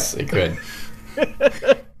 Yes, it could.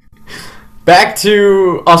 Back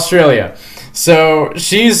to Australia. So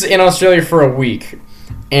she's in Australia for a week,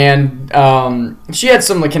 and she had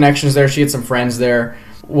some connections there. She had some friends there.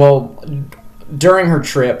 Well, during her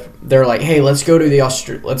trip, they're like, "Hey, let's go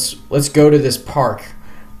to let's go to this park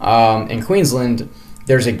in Queensland.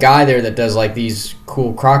 There's a guy there that does like these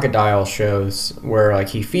cool crocodile shows where like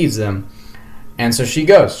he feeds them." And so she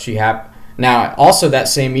goes. Now, also that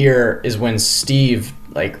same year is when Steve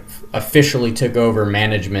like officially took over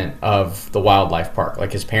management of the wildlife park.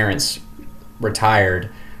 Like his parents retired,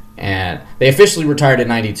 and they officially retired in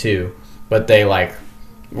 '92, but they like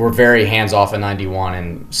were very hands off in '91,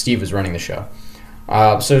 and Steve was running the show.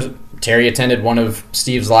 So Terry attended one of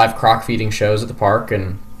Steve's live croc feeding shows at the park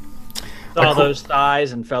and saw those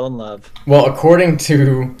thighs and fell in love. Well, according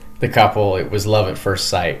to the couple, it was love at first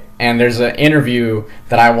sight. And there's an interview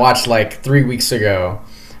that I watched like 3 weeks ago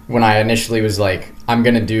when I initially was like, I'm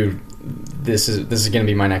gonna do this is gonna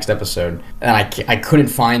be my next episode, and I couldn't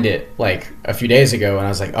find it like a few days ago, and I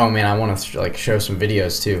was like, oh man, I want to like show some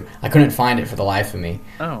videos too. I couldn't find it for the life of me.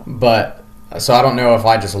 Oh. But so I don't know if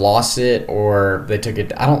I just lost it or they took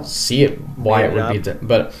it. I don't see it why it would be.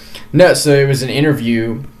 But no, so it was an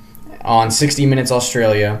interview on 60 Minutes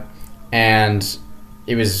Australia, and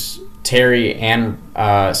it was Terry and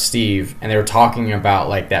Steve, and they were talking about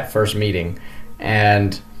like that first meeting,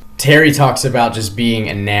 and Terry talks about just being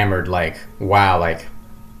enamored, like, wow, like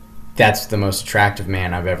that's the most attractive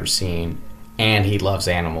man I've ever seen, and he loves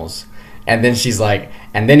animals. And then she's like,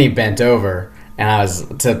 and then he bent over, and I was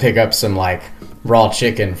to pick up some like raw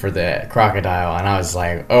chicken for the crocodile, and I was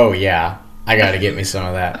like, oh yeah, I gotta get me some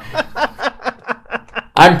of that.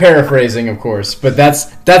 I'm paraphrasing, of course, but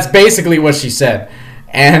that's basically what she said.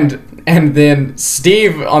 And then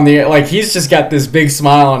Steve on the like, he's just got this big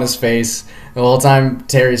smile on his face the whole time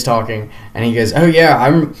Terry's talking, and he goes, "Oh yeah,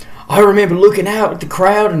 I remember looking out at the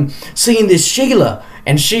crowd and seeing this Sheila,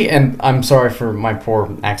 and I'm sorry for my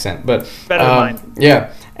poor accent, but better than mine.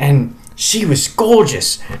 Yeah, and she was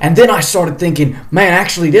gorgeous. And then I started thinking, man,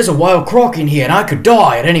 actually, there's a wild croc in here, and I could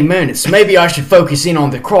die at any minute. So maybe I should focus in on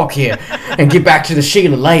the croc here and get back to the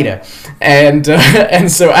Sheila later." And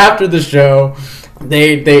so after the show,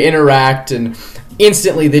 they interact, and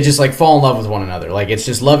instantly they just like fall in love with one another. Like it's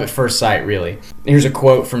just love at first sight, really. Here's a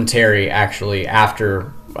quote from Terry actually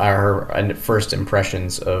after her first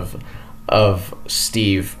impressions of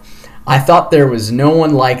Steve. "I thought there was no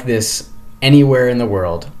one like this anywhere in the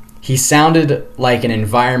world. He sounded like an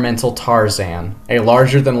environmental Tarzan, a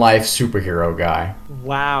larger-than-life superhero guy."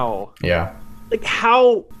 Wow. Yeah.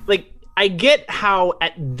 I get how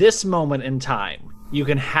at this moment in time you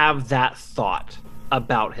can have that thought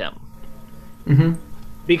about him. Mm-hmm.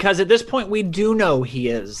 Because at this point we do know he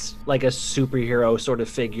is like a superhero sort of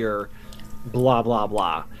figure, blah, blah,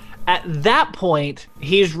 blah. At that point,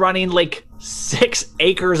 he's running like 6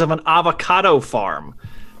 acres of an avocado farm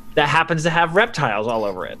that happens to have reptiles all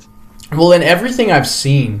over it. Well, in everything I've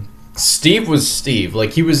seen, Steve was Steve.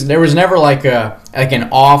 Like there was never like an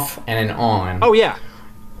off and an on. Oh yeah.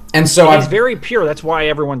 And so he's very pure. That's why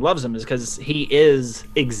everyone loves him, is because he is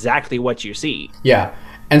exactly what you see. Yeah.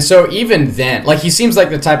 And so even then, like he seems like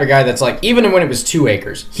the type of guy that's like, even when it was 2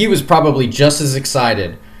 acres, he was probably just as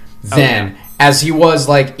excited then as he was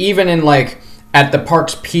like even in like at the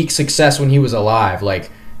park's peak success when he was alive.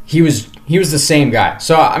 Like he was the same guy.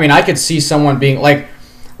 So I mean, I could see someone being like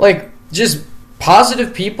just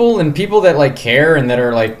positive people and people that like care and that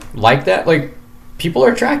are like that. Like people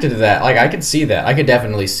are attracted to that. Like I could see that. I could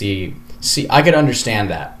definitely see. I could understand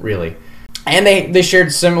that, really. And they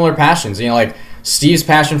shared similar passions. You know, like Steve's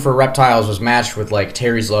passion for reptiles was matched with like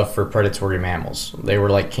Terry's love for predatory mammals. They were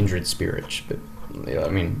like kindred spirits. But I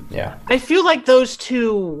mean, yeah. I feel like those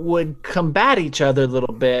two would combat each other a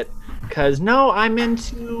little bit. Because, no, I'm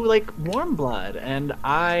into, like, warm blood, and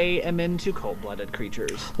I am into cold-blooded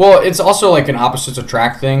creatures. Well, it's also, like, an opposites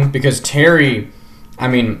attract thing, because Terry, I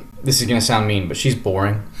mean, this is going to sound mean, but she's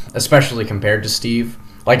boring, especially compared to Steve.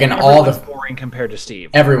 Like, in all the... boring compared to Steve.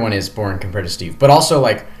 Everyone is boring compared to Steve. But also,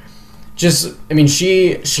 like, just, I mean,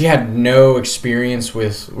 she had no experience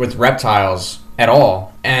with reptiles at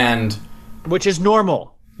all, and... Which is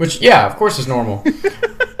normal. Which, yeah, of course is normal.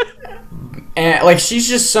 And like she's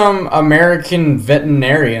just some American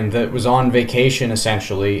veterinarian that was on vacation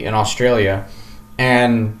essentially in Australia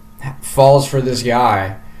and falls for this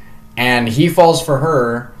guy and he falls for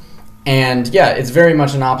her, and yeah, it's very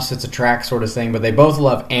much an opposites attract sort of thing, but they both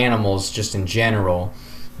love animals just in general.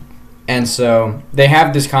 And so they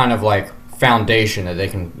have this kind of like foundation that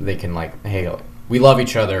they can like, hey, we love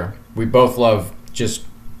each other. We both love just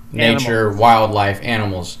nature, wildlife,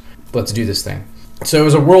 animals. Let's do this thing. So it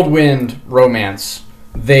was a whirlwind romance.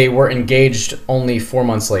 They were engaged only 4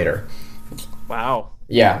 months later. Wow.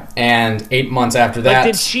 Yeah, and 8 months after that...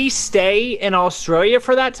 Like, did she stay in Australia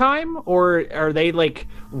for that time? Or are they, like,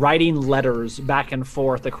 writing letters back and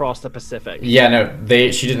forth across the Pacific? Yeah,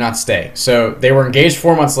 no, she did not stay. So they were engaged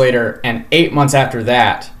 4 months later, and 8 months after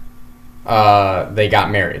that, they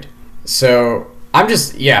got married. So I'm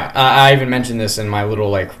just... Yeah, I even mentioned this in my little,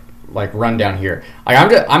 like rundown here.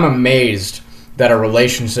 I'm amazed that a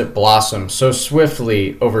relationship blossomed so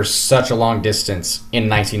swiftly over such a long distance in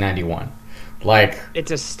 1991. Like,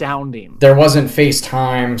 it's astounding. There wasn't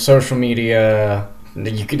FaceTime, social media.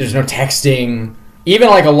 There's no texting. Even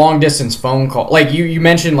like a long distance phone call. Like you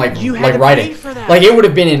mentioned, like you had like to writing. pay for that. Like it would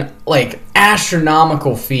have been an like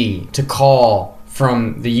astronomical fee to call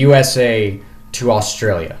from the USA to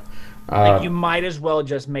Australia. Like you might as well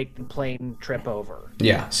just make the plane trip over.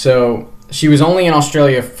 Yeah. So she was only in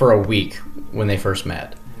Australia for a week when they first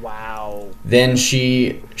met. Wow. Then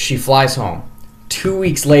she flies home. 2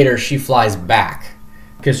 weeks later, she flies back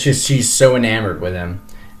because she's so enamored with him.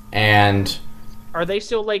 And are they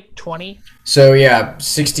still like 20? So yeah,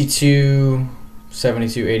 62,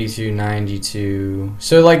 72, 82, 92.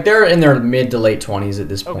 So like they're in their mid to late 20s at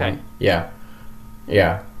this point. Okay. Yeah.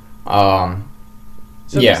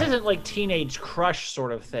 So this isn't like teenage crush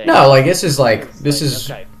sort of thing. No, like this is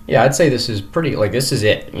okay. Yeah, I'd say this is pretty, like this is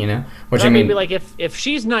it, you know? Which so I mean, maybe like if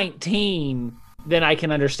she's 19, then I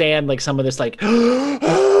can understand like some of this like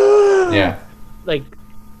yeah. Like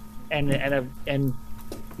and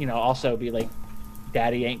you know, also be like,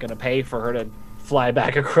 daddy ain't gonna pay for her to fly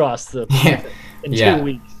back across the Pacific in 2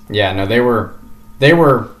 weeks. Yeah, no, they were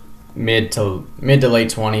mid to late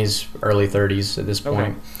 20s, early 30s at this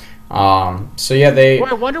point. Okay. So yeah, Well,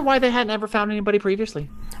 I wonder why they hadn't ever found anybody previously.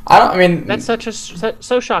 That's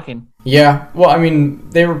so shocking. Yeah, well, I mean,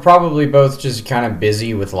 they were probably both just kind of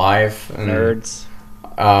busy with life. And, nerds.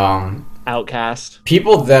 Outcast.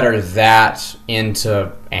 People that are that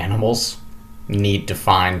into animals need to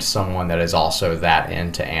find someone that is also that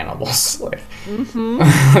into animals. Like,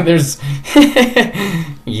 there's,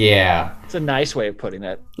 yeah. It's a nice way of putting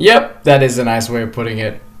it. Yep, that is a nice way of putting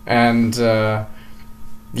it. And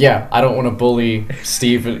yeah, I don't want to bully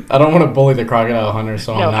Steve. I don't want to bully the crocodile hunter,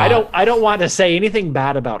 so I'm not. I don't want to say anything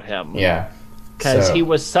bad about him. Yeah, because he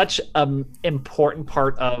was such an important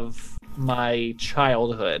part of my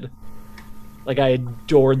childhood. Like, I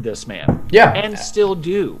adored this man. Yeah, and still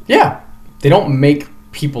do. Yeah, they don't make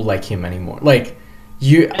people like him anymore. Like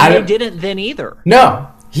they didn't then either. No,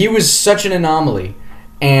 he was such an anomaly,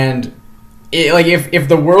 and if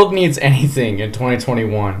the world needs anything in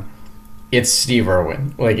 2021. It's Steve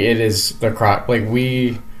Erwin. Like, it is the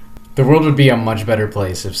world would be a much better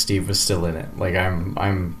place if Steve was still in it. Like,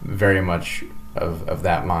 I'm very much of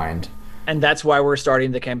that mind. And that's why we're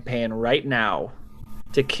starting the campaign right now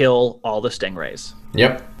to kill all the stingrays.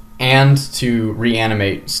 Yep. And to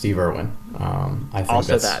reanimate Steve Erwin. I think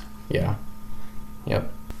also that. Yeah. Yep.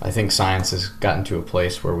 I think science has gotten to a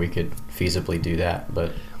place where we could feasibly do that,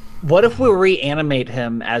 but... What if we reanimate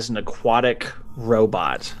him as an aquatic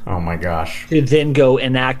robot? Oh my gosh. To then go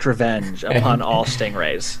enact revenge upon all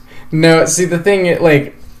stingrays. No, see, the thing,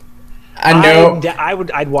 like, I know...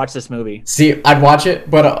 I'd watch this movie. See, I'd watch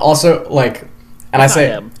it, but also, like... And I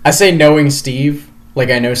say knowing Steve,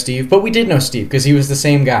 like I know Steve, but we did know Steve, because he was the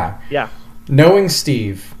same guy. Yeah. Knowing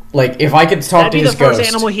Steve, like, if I could talk to his ghost... That'd be the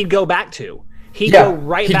first animal he'd go back to. He'd go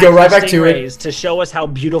right back to stingrays to show us how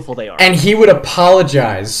beautiful they are. And he would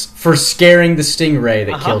apologize for scaring the stingray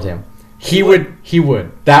that killed him. He would.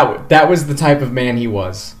 That was the type of man he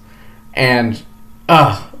was. And,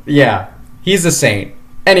 yeah, he's a saint.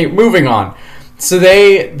 Anyway, moving on. So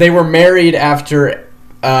they were married after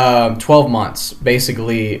 12 months,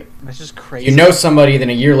 basically. That's just crazy. You know somebody, then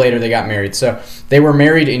a year later they got married. So they were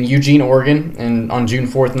married in Eugene, Oregon, on June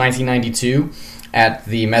 4th, 1992. At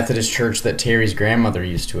the Methodist church that Terry's grandmother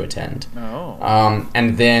used to attend. Oh.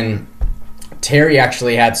 And then Terry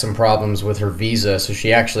actually had some problems with her visa, so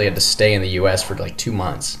she actually had to stay in the U.S. for like 2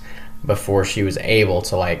 months before she was able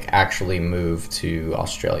to like actually move to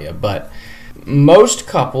Australia. But most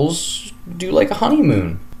couples do like a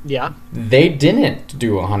honeymoon. Yeah. They didn't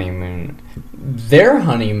do a honeymoon. Their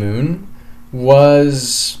honeymoon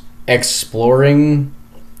was exploring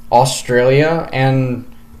Australia and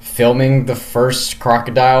filming the first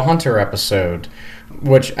Crocodile Hunter episode,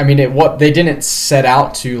 which, I mean, they didn't set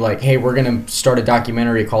out to, like, hey, we're going to start a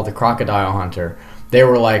documentary called The Crocodile Hunter. They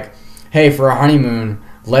were like, hey, for our honeymoon,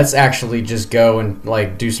 let's actually just go and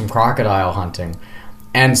like do some crocodile hunting.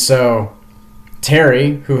 And so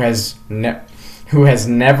Terry, who has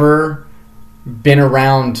never been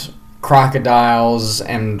around crocodiles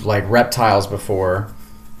and like reptiles before,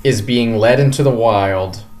 is being led into the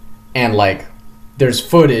wild, and like there's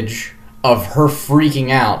footage of her freaking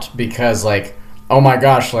out because like, oh my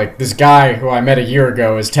gosh, like this guy who I met a year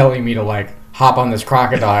ago is telling me to like hop on this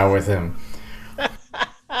crocodile with him.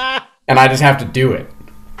 And I just have to do it.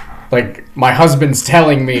 Like, my husband's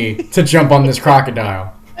telling me to jump on this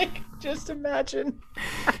crocodile. Like, just imagine.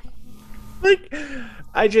 Like,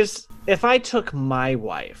 if I took my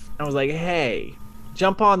wife, I was like, hey,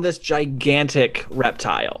 jump on this gigantic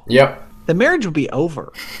reptile. Yep. The marriage would be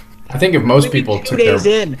over. I think if most people took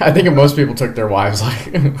their wives, like,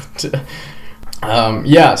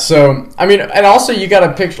 yeah, so, I mean, and also you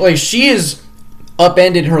gotta picture, like, she has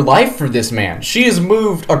upended her life for this man. She has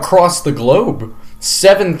moved across the globe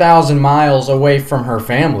 7,000 miles away from her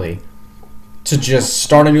family to just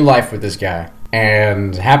start a new life with this guy.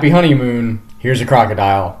 And happy honeymoon, here's a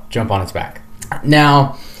crocodile, jump on its back.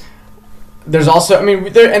 Now, there's also, I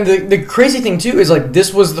mean, the crazy thing too is like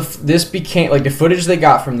this became, like the footage they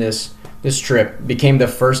got from this trip became the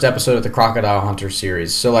first episode of the Crocodile Hunter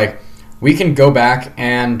series. So like, we can go back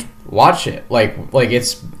and watch it. Like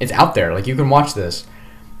it's out there. Like you can watch this.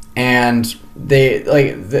 And they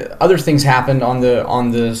like the other things happened on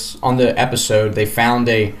the episode. They found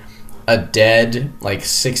a dead like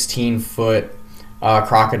 16-foot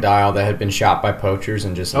crocodile that had been shot by poachers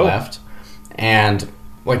and just left. And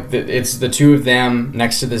like it's the two of them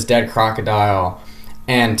next to this dead crocodile,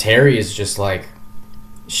 and Terry is just like,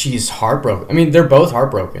 she's heartbroken. I mean, they're both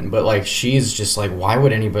heartbroken, but like she's just like, why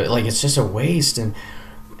would anybody, like, it's just a waste. And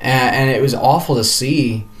it was awful to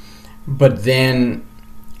see. But then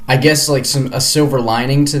I guess like a silver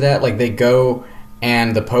lining to that, like they go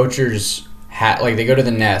and the poachers they go to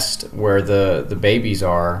the nest where the babies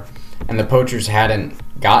are, and the poachers hadn't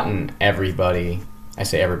gotten everybody. I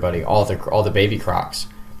say everybody, all the baby crocs,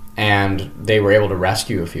 and they were able to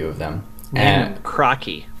rescue a few of them. And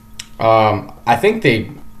Crikey. I think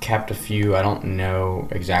they kept a few. I don't know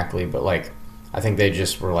exactly, but like I think they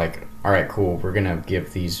just were like, all right, cool, we're gonna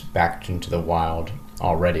give these back into the wild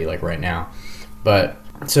already, like right now. But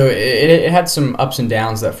so it had some ups and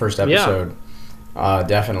downs, that first episode.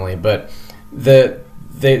 Definitely. But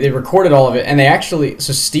they recorded all of it, and they actually,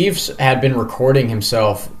 so Steve had been recording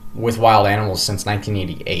himself with wild animals since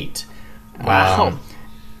 1988. Wow.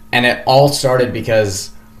 And it all started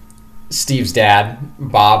because Steve's dad,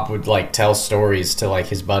 Bob, would like tell stories to like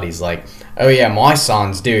his buddies, like, oh yeah, my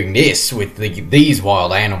son's doing this with these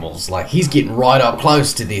wild animals, like he's getting right up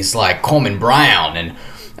close to this like common brown, and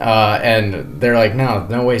they're like,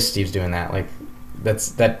 no way Steve's doing that, like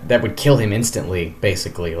that would kill him instantly,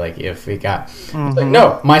 basically, like if he got like,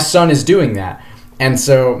 no, my son is doing that. And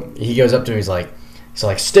so he goes up to him, he's like,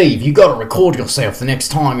 Steve, you got to record yourself the next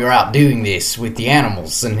time you're out doing this with the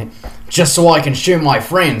animals, and just so I can show my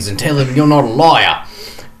friends and tell them you're not a liar.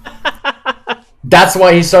 That's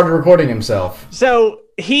why he started recording himself. So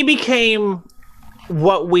he became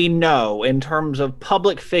what we know in terms of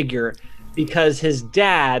public figure because his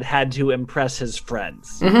dad had to impress his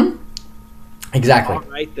friends. Mm-hmm. Exactly. All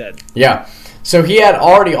right then. Yeah. So he had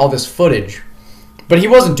already all this footage, but he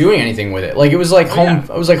wasn't doing anything with it. Like it was like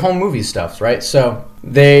home movie stuff, right? So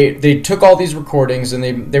they took all these recordings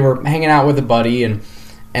and they were hanging out with a buddy,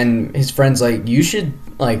 and his friend's like, you should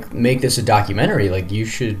like make this a documentary, like you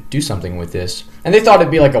should do something with this. And they thought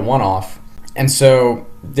it'd be like a one-off. And so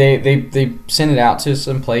they sent it out to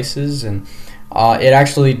some places, and it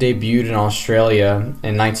actually debuted in Australia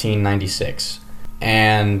in 1996.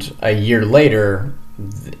 And a year later,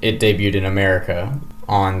 it debuted in America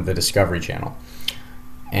on the Discovery Channel.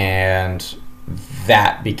 And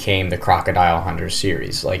that became the Crocodile Hunter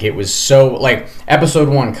series. Like, it was so, like, episode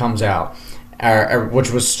 1 comes out,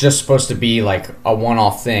 which was just supposed to be like a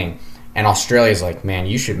one-off thing. And Australia's like, man,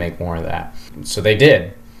 you should make more of that. So they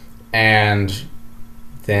did. And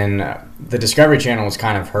then the Discovery Channel was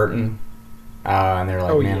kind of hurting. And they're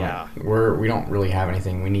like, we don't really have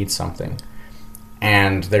anything. We need something.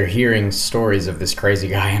 And they're hearing stories of this crazy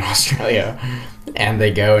guy in Australia, and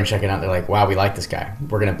they go and check it out. They're like, wow, we like this guy.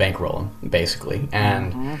 We're going to bankroll him, basically.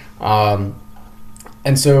 And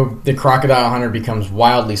and so the Crocodile Hunter becomes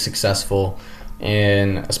wildly successful,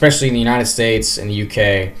 especially in the United States and the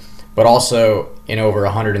UK, but also in over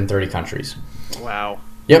 130 countries. Wow.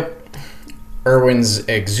 Yep. Erwin's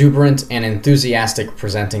exuberant and enthusiastic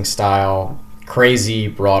presenting style, crazy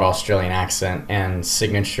broad Australian accent, and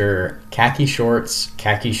signature khaki shorts,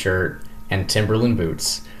 khaki shirt, and Timberland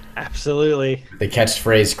boots Absolutely. The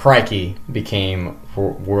catchphrase "Crikey" became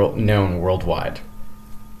known worldwide.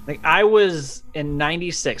 Like I was in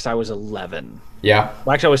 '96, I was 11. Yeah.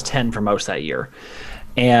 Well, actually, I was 10 for most that year,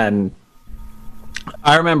 and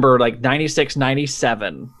I remember like '96,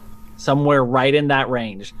 '97, somewhere right in that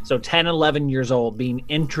range. So 10, 11 years old, being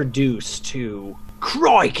introduced to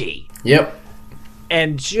Crikey. Yep.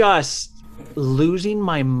 And just losing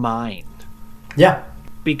my mind. Yeah.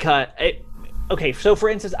 Because okay, so for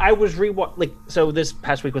instance, I was so this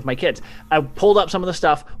past week with my kids, I pulled up some of the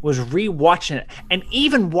stuff, was rewatching it, and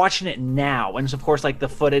even watching it now, and of course, like the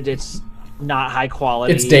footage, it's not high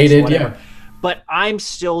quality. It's dated, yeah. But I'm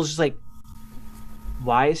still just like,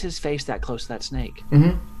 why is his face that close to that snake?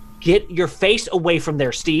 Mm-hmm. Get your face away from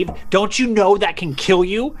there, Steve. Don't you know that can kill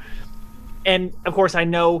you? And of course, I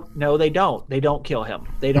know, no, they don't. They don't kill him.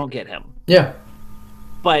 They don't get him. Yeah.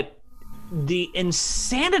 But the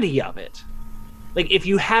insanity of it, like if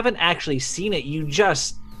you haven't actually seen it, you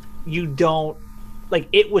don't, like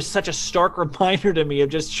it was such a stark reminder to me of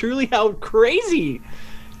just truly how crazy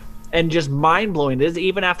and just mind-blowing it is,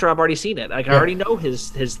 even after I've already seen it. Like I already know his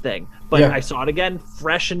thing, but I saw it again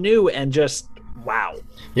fresh and new and just wow.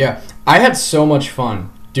 Yeah, I had so much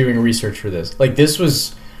fun doing research for this. Like this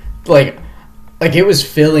was like it was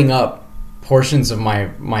filling up portions of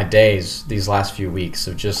my days these last few weeks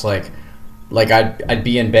of just like I'd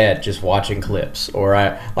be in bed just watching clips, or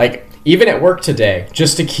I like even at work today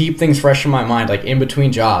just to keep things fresh in my mind, like in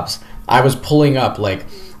between jobs I was pulling up like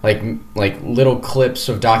little clips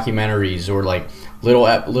of documentaries, or like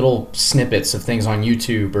little snippets of things on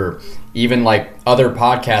YouTube, or even like other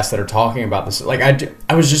podcasts that are talking about this. Like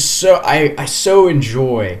I was just so I so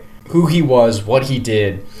enjoy who he was, what he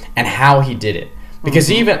did, and how he did it.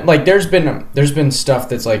 Because even like there's been stuff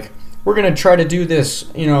that's like, we're gonna try to do this,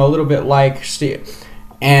 a little bit like Steve,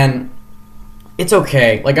 and it's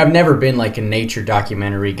okay. Like I've never been like a nature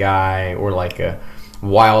documentary guy or like a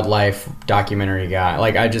wildlife documentary guy.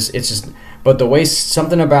 Like but the way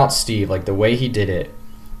something about Steve, like the way he did it,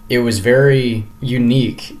 it was very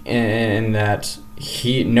unique in that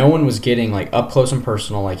no one was getting like up close and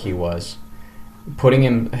personal like he was,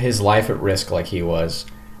 putting his life at risk like he was,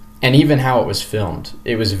 and even how it was filmed.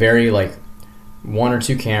 It was very like one or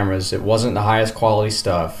two cameras. It wasn't the highest quality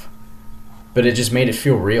stuff, but it just made it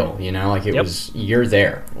feel real, like it was, you're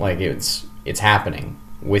there, like it's happening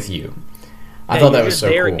with you. I thought that was so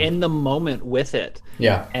there cool. In the moment with it.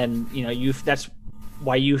 Yeah. And that's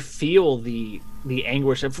why you feel the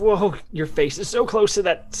anguish of, whoa, your face is so close to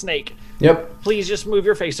that snake. Yep. Please just move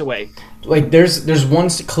your face away. Like there's one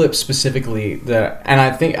clip specifically that, and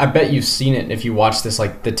I bet you've seen it if you watch this,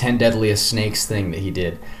 like the 10 deadliest snakes thing that he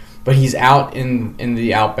did. But he's out in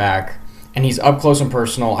the outback, and he's up close and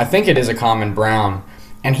personal. I think it is a common brown,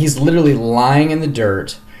 and he's literally lying in the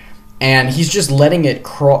dirt, and he's just letting it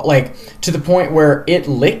crawl, like to the point where it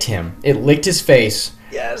licked him. It licked his face.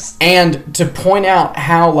 Yes. And to point out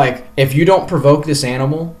how, like, if you don't provoke this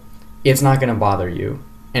animal, it's not going to bother you,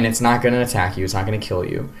 and it's not going to attack you. It's not going to kill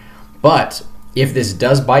you. But if this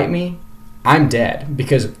does bite me, I'm dead,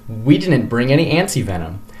 because we didn't bring any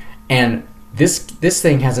anti-venom, and this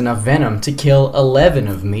thing has enough venom to kill 11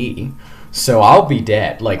 of me, so I'll be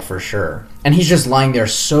dead, like, for sure. And he's just lying there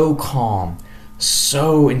so calm,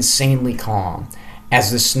 so insanely calm,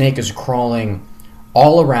 as the snake is crawling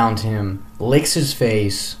all around him, licks his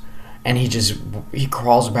face, and he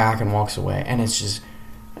crawls back and walks away. And it's just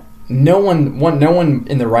no one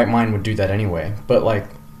in their right mind would do that anyway. But like,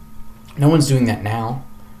 no one's doing that now,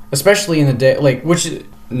 especially in the day, like, which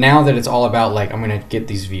now that it's all about like, I'm gonna get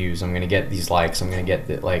these views, I'm gonna get these likes, I'm gonna get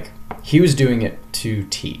that. Like, he was doing it to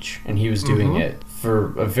teach, and he was doing it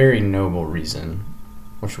for a very noble reason,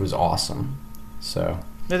 which was awesome. So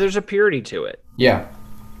now there's a purity to it. Yeah.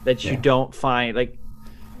 That you don't find, like,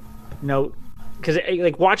 because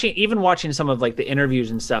like watching some of like the interviews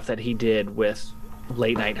and stuff that he did with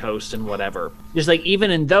late night hosts and whatever, just like even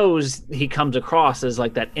in those he comes across as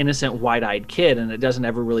like that innocent wide-eyed kid, and it doesn't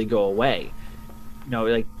ever really go away,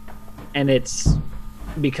 like, and it's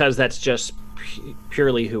because that's just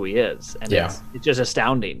purely who he is, and it's just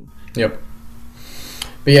astounding. Yep.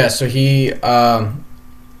 But yeah, so he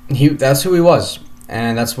that's who he was,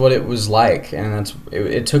 and that's what it was like, and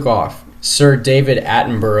it took off. Sir David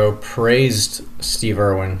Attenborough praised Steve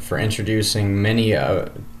Erwin for introducing many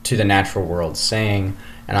to the natural world, saying,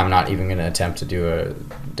 and I'm not even going to attempt to do a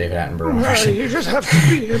David Attenborough version. You just have to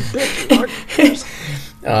be a bitch.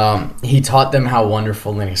 He taught them how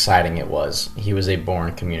wonderful and exciting it was. He was a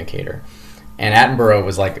born communicator. And Attenborough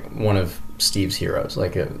was like one of Steve's heroes.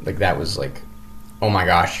 Like that was like, oh my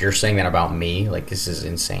gosh, you're saying that about me? Like, this is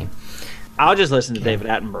insane. I'll just listen to David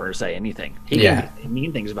Attenborough say anything. He can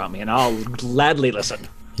mean things about me, and I'll gladly listen.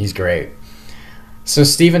 He's great. So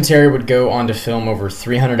Steve and Terry would go on to film over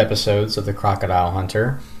 300 episodes of The Crocodile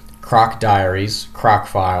Hunter, Croc Diaries, Croc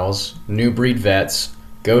Files, New Breed Vets,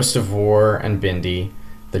 Ghost of War, and Bindi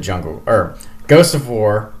the Jungle Girl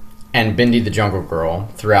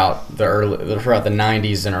throughout the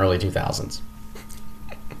 90s and early 2000s.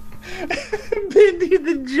 Bindi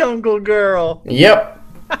the Jungle Girl. Yep.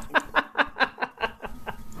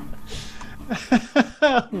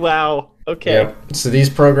 Wow. Okay. Yep. So these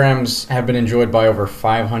programs have been enjoyed by over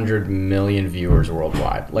 500 million viewers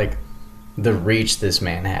worldwide. Like, the reach this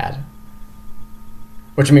man had.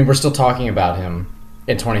 Which, I mean, we're still talking about him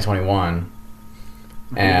in 2021.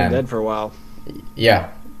 He's been dead for a while.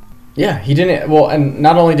 Yeah. Yeah, he didn't... Well, and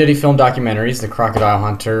not only did he film documentaries, The Crocodile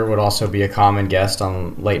Hunter would also be a common guest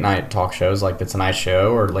on late-night talk shows like The Tonight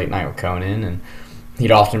Show or Late Night with Conan, and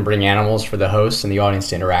he'd often bring animals for the hosts and the audience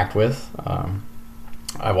to interact with.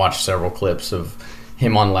 I watched several clips of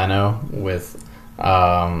him on Leno with...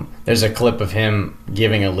 there's a clip of him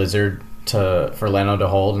giving a lizard for Leno to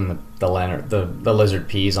hold, and the lizard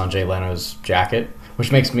pees on Jay Leno's jacket,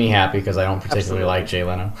 which makes me happy because I don't particularly like Jay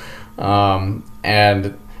Leno.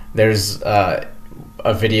 And there's a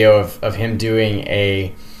video of him doing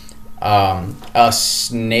a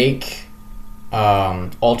snake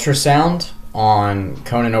ultrasound on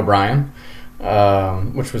Conan O'Brien,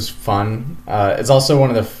 which was fun. It's also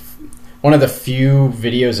one of the few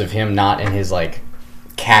videos of him not in his like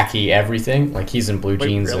khaki everything. Like, he's in blue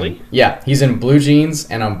jeans. Really? He's in blue jeans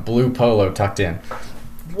and a blue polo tucked in.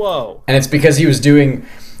 Whoa. And it's because he was doing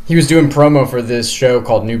promo for this show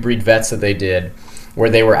called New Breed Vets that they did, where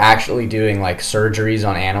they were actually doing like surgeries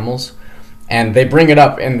on animals. And they bring it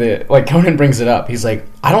up Conan brings it up. He's like,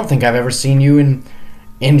 I don't think I've ever seen you in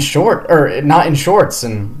not in shorts.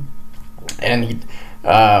 And he,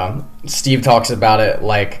 Steve talks about it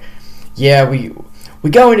like, yeah, we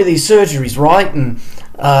go into these surgeries, right? And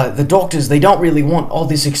the doctors, they don't really want all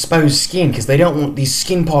this exposed skin because they don't want these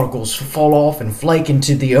skin particles to fall off and flake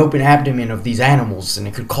into the open abdomen of these animals, and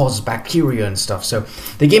it could cause bacteria and stuff. So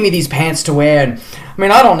they give me these pants to wear, and I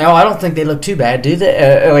mean, I don't know. I don't think they look too bad, do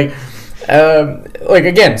they?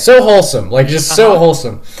 Again, so wholesome, like just so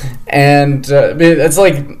wholesome. And it's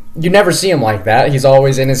like you never see him like that. He's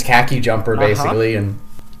always in his khaki jumper, basically, and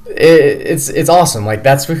it's awesome. Like,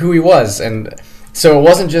 that's who he was. And so it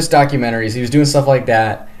wasn't just documentaries. He was doing stuff like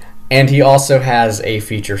that, and he also has a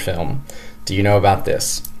feature film. Do you know about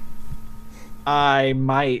this? I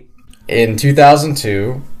might. In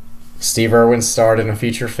 2002, Steve Erwin starred in a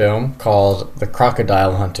feature film called The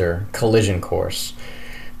Crocodile Hunter: Collision Course,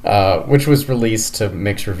 which was released to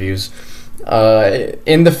mixed reviews.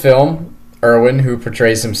 In the film, Erwin, who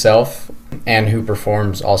portrays himself and who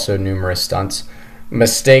performs also numerous stunts,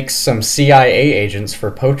 mistakes some CIA agents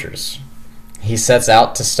for poachers. He sets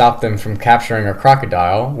out to stop them from capturing a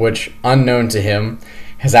crocodile, which, unknown to him,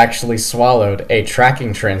 has actually swallowed a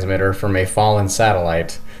tracking transmitter from a fallen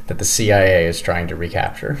satellite that the CIA is trying to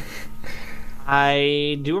recapture.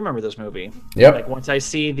 I do remember this movie. Yep. Like, once I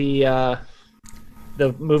see the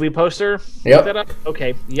movie poster. Yep. That up?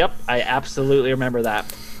 Okay. Yep. I absolutely remember that.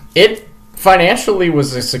 It financially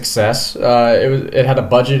was a success. It had a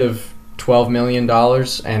budget of $12 million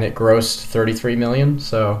and it grossed $33 million.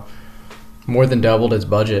 So more than doubled its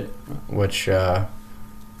budget, which, I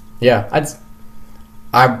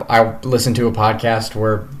listened to a podcast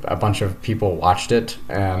where a bunch of people watched it,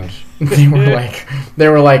 and they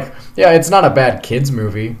were like, yeah, it's not a bad kids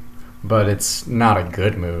movie, but it's not a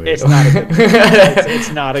good movie. It's not a good movie. It's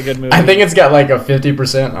not a good movie. I think it's got like a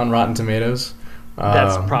 50% on Rotten Tomatoes.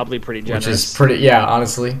 That's probably pretty generous. Which is pretty, yeah,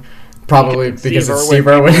 honestly. Probably because it's Steve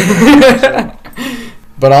Erwin.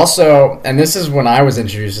 But also, and this is when I was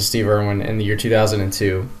introduced to Steve Erwin in the year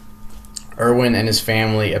 2002, Erwin and his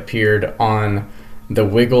family appeared on the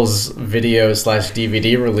Wiggles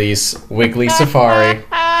video/DVD release, Wiggly Safari,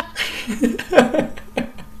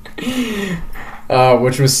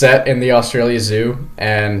 which was set in the Australia Zoo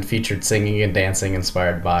and featured singing and dancing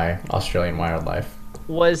inspired by Australian wildlife.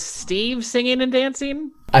 Was Steve singing and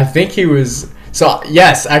dancing? I think he was. So,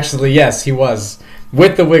 yes, he was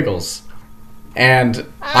with the Wiggles. And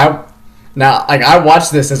I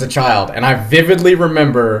watched this as a child, and I vividly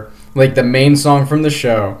remember like the main song from the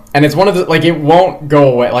show, and it's one of the, like, it won't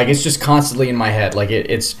go away, like it's just constantly in my head, like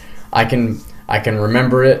it's I can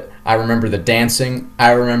remember it. I remember the dancing.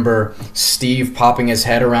 I remember Steve popping his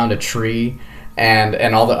head around a tree.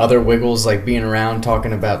 and all the other Wiggles like being around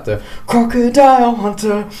talking about the crocodile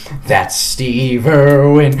hunter. That's Steve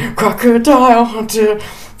Erwin, crocodile hunter.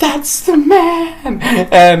 That's the man.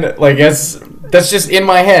 And like that's just in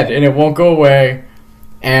my head, and it won't go away,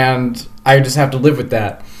 and I just have to live with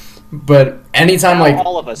that. But anytime now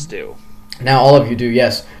all of us do. Now all of you do,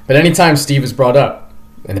 yes. But anytime Steve is brought up,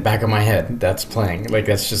 in the back of my head, that's playing. Like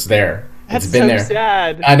that's just there. That's it's been so there.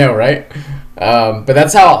 sad. I know, right? But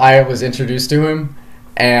that's how I was introduced to him,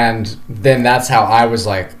 and then that's how I was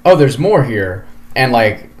like, oh, there's more here, and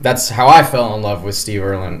like that's how I fell in love with Steve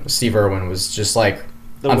Erwin. Steve Erwin was just like,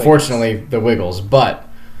 unfortunately, the Wiggles, but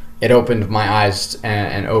it opened my eyes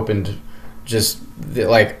and opened just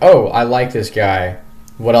like, oh, I like this guy.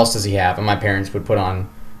 What else does he have? And my parents would put on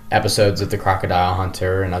episodes of The Crocodile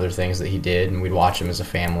Hunter and other things that he did, and we'd watch him as a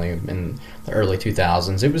family in the early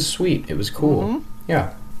 2000s. It was sweet. It was cool. Mm-hmm.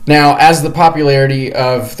 Yeah. Now, as the popularity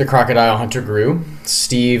of The Crocodile Hunter grew,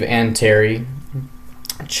 Steve and Terry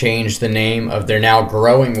changed the name of their now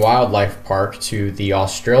growing wildlife park to the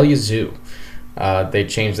Australia Zoo. They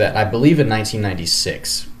changed that, I believe, in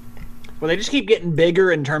 1996. Well, they just keep getting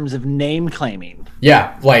bigger in terms of name claiming.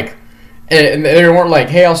 Yeah, like, and they weren't like,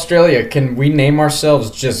 hey, Australia, can we name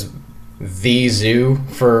ourselves just the zoo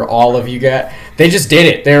for all of you guys? They just did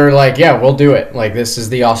it. They were like, yeah, we'll do it. Like, this is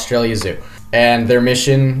the Australia Zoo. And their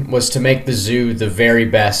mission was to make the zoo the very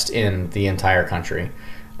best in the entire country,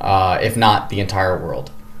 if not the entire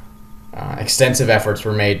world. Extensive efforts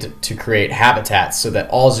were made to create habitats so that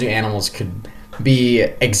all zoo animals could be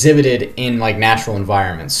exhibited in like natural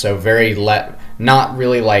environments. So not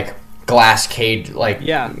really like glass cage, like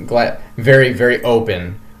very, very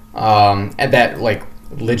open, and that like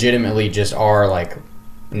legitimately just are like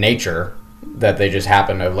nature that they just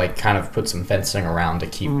happen to like kind of put some fencing around to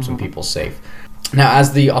keep some people safe. Now,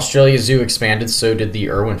 as the Australia Zoo expanded, so did the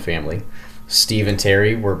Erwin family. Steve and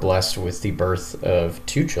Terry were blessed with the birth of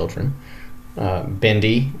 2 children,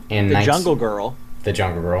 Bindi in the Jungle Girl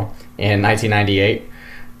in 1998,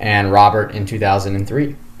 and Robert in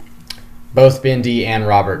 2003. Both Bindi and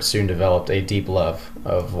Robert soon developed a deep love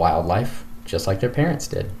of wildlife, just like their parents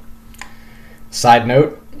did. Side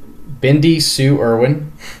note, Bindi Sue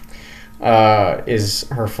Erwin is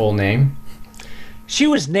her full name. She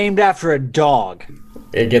was named after a dog.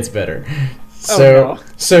 It gets better. So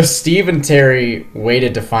Steve and Terry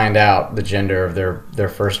waited to find out the gender of their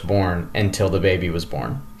firstborn until the baby was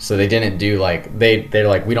born. So they didn't do like they're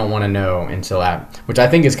like, we don't want to know until that, which I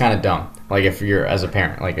think is kind of dumb. Like if you're as a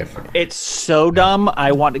parent, like if it's so dumb,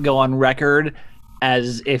 I want to go on record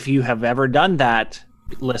as if you have ever done that,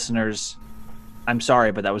 listeners. I'm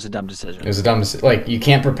sorry, but that was a dumb decision. It was a dumb decision. Like you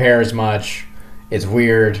can't prepare as much. It's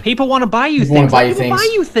weird. People want to buy you things. Buy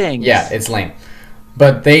you things. Yeah, it's lame.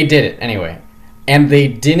 But they did it anyway. And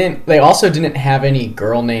they also didn't have any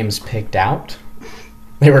girl names picked out.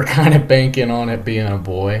 They were kind of banking on it being a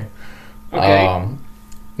boy. Okay.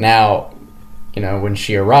 Now, when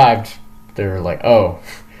she arrived, they were like, oh,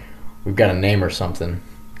 we've got to name her something.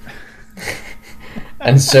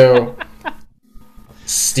 And so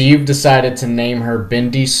Steve decided to name her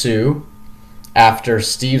Bindi Sue after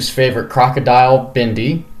Steve's favorite crocodile,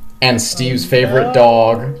 Bindi, and Steve's favorite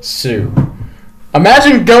dog, Sue.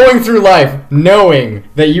 Imagine going through life knowing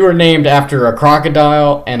that you were named after a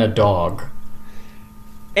crocodile and a dog.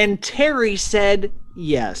 And Terry said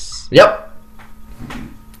yes. Yep.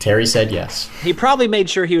 Terry said yes. He probably made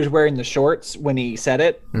sure he was wearing the shorts when he said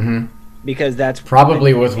it. Mm-hmm. Because that's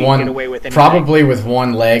probably with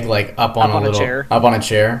one leg like up on a chair. Up on a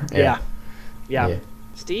chair. Yeah.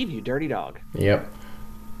 Steve, you dirty dog. Yep.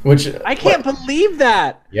 Which I can't believe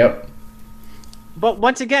that. Yep. But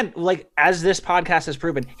once again, like as this podcast has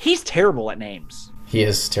proven, he's terrible at names. He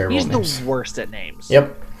is terrible at names. He's the worst at names.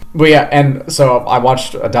 Yep. But yeah, and so I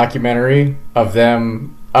watched a documentary of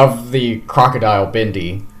the crocodile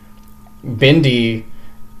Bindi. Bindi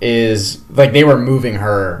is like they were moving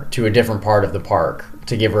her to a different part of the park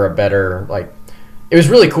to give her a better it was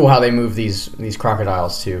really cool how they moved these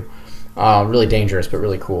crocodiles too. Really dangerous but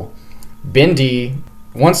really cool. Bindi,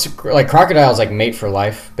 once crocodiles mate for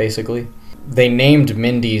life basically. They named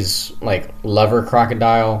Mindy's lover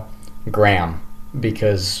crocodile Graham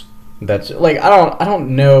because that's I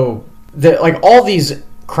don't know that all these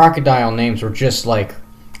crocodile names were just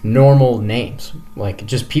normal names,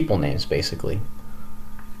 just people names basically.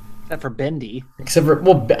 Except for Bindi.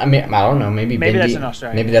 I mean, I don't know. Maybe Bindi, that's an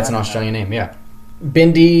Australian. Maybe that's an Australian name. Yeah,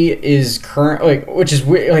 Bindi is current, which is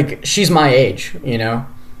weird. She's my age,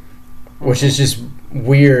 which is just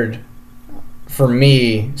weird for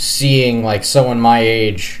me seeing someone my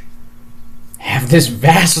age have this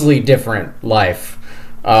vastly different life.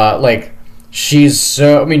 she's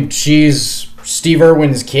Steve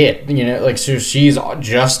Erwin's kid, you know, like, so she's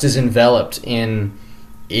just as enveloped in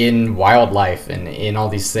wildlife and in all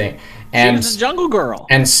these things. And she's a jungle girl.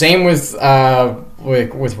 And same with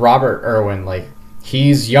Robert Erwin. Like,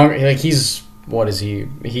 he's young. Like, he's, what is he?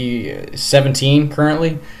 He 17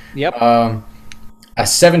 currently. Yep. A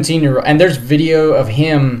 17-year-old, and there's video of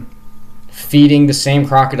him feeding the same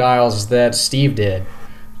crocodiles that Steve did,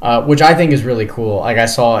 which I think is really cool. Like, I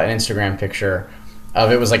saw an Instagram picture of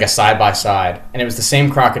it, was like a side by side, and it was the same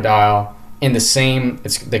crocodile in the same.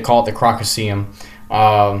 They call it the Crocoseum.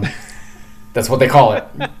 That's what they call it.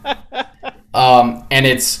 And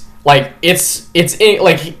it's like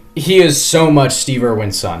he is so much Steve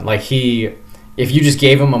Erwin's son. Like, if you just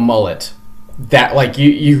gave him a mullet, that, like,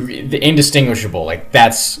 the indistinguishable. Like,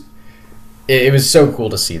 it was so cool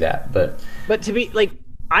to see that. But to be like,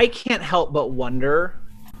 I can't help but wonder,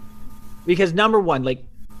 because number one, like,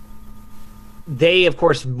 they of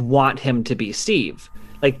course want him to be Steve.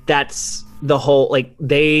 Like, that's the whole, like,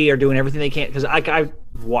 they are doing everything they can, because I've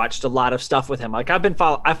watched a lot of stuff with him. Like,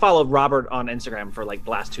 I followed Robert on Instagram for like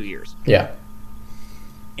the last 2 years. Yeah.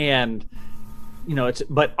 And you know,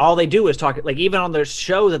 but all they do is talk, like, even on their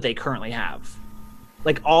show that they currently have,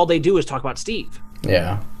 like, all they do is talk about Steve.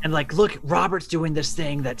 Yeah. And like, look, Robert's doing this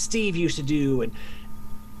thing that Steve used to do, and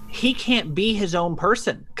he can't be his own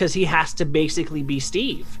person because he has to basically be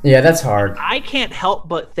Steve. Yeah, that's hard. I can't help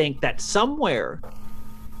but think that somewhere,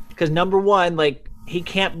 because number one, like, he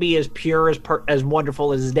can't be as pure, as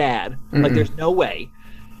wonderful as his dad. Mm-mm. Like, there's no way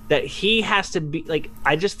that he has to be, like,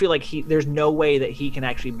 I just feel like there's no way that he can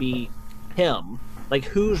actually be him. Like,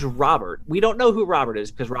 who's Robert? We don't know who Robert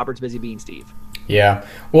is because Robert's busy being Steve. Yeah.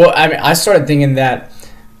 Well, I mean, I started thinking that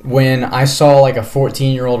when I saw, like, a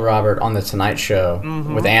 14-year-old Robert on The Tonight Show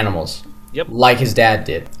with animals. Yep. Like his dad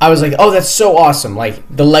did. I was like, oh, that's so awesome. Like,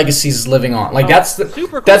 the legacy's living on. Like, that's the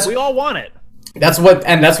super cool. We all want it. That's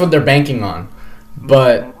what they're banking on.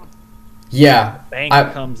 But yeah, bank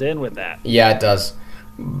comes in with that. Yeah, it does.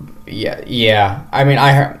 Yeah. I mean,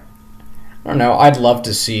 I don't know. I'd love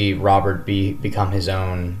to see Robert become his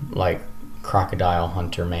own, like, crocodile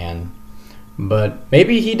hunter man. But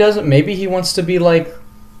maybe he doesn't. Maybe he wants to be like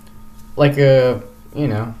a, you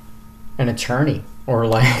know, an attorney or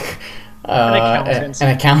like an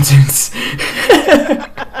accountant.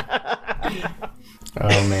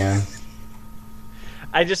 Oh man.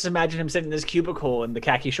 I just imagine him sitting in his cubicle in the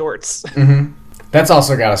khaki shorts. Mm-hmm. That's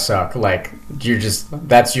also gotta suck. Like,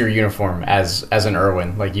 that's your uniform as an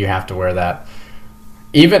Erwin. Like, you have to wear that.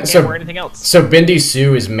 Even can't wear anything else. So Bindi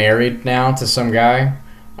Sue is married now to some guy,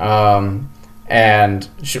 and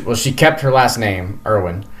she kept her last name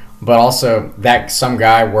Erwin, but also that some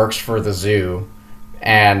guy works for the zoo,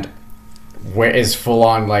 and is full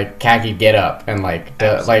on, like, khaki get up and like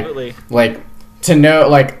to know,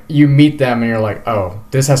 like, you meet them and you're like, oh,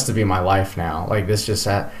 this has to be my life now. Like, this just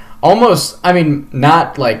almost, I mean,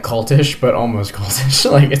 not like cultish, but almost cultish.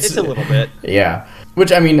 Like, it's a little bit. Yeah.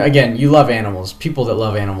 Which, I mean, again, you love animals. People that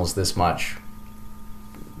love animals this much,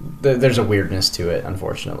 there's a weirdness to it,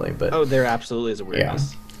 unfortunately. But oh, there absolutely is a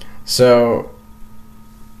weirdness. Yeah. So,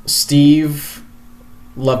 Steve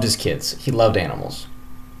loved his kids. He loved animals.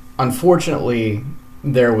 Unfortunately,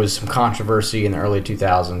 there was some controversy in the early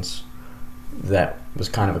 2000s that was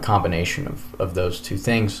kind of a combination of those two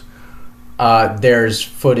things. There's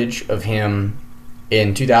footage of him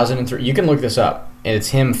in 2003. You can look this up. And it's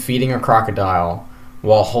him feeding a crocodile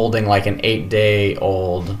while holding, like, an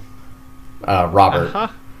 8-day-old Robert. Uh-huh.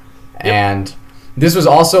 Yep. And this was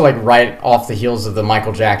also, like, right off the heels of the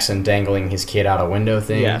Michael Jackson dangling his kid out a window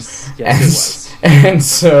thing. Yes, it was. And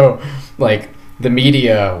so, like, the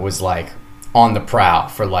media was, like, on the prowl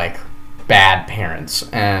for, like, bad parents.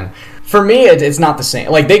 And for me, it's not the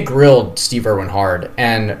same. Like, they grilled Steve Erwin hard.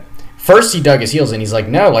 And first he dug his heels in. He's like,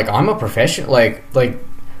 no, like, I'm a professional. Like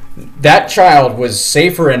that child was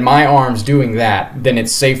safer in my arms doing that than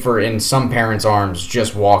it's safer in some parents' arms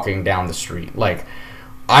just walking down the street. Like,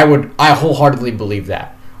 I wholeheartedly believe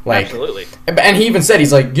that. Like, absolutely. And he even said,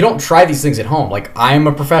 he's like, you don't try these things at home. Like, I am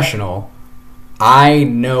a professional. I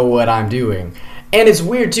know what I'm doing. And it's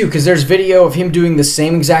weird, too, because there's video of him doing the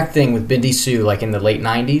same exact thing with Bindi Sue, like, in the late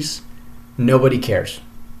 90s. Nobody cares.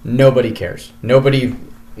 Nobody cares.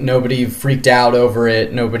 Nobody freaked out over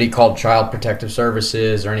it. Nobody called Child Protective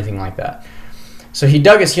Services or anything like that. So he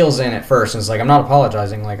dug his heels in at first and was like, I'm not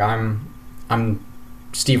apologizing. Like, I'm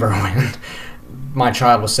Steve Erwin. My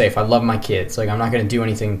child was safe. I love my kids. Like, I'm not going to do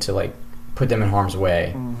anything to, like, put them in harm's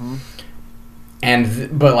way. Mm-hmm.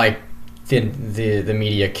 But like, the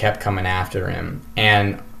media kept coming after him.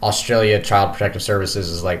 And Australia Child Protective Services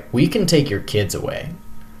is like, we can take your kids away.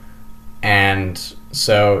 And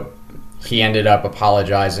so he ended up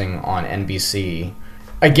apologizing on NBC.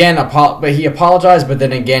 Again, but he apologized, but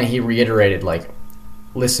then again he reiterated, like,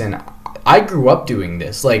 listen, I grew up doing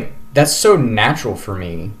this. Like, that's so natural for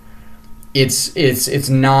me. It's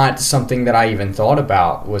not something that I even thought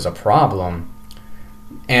about was a problem.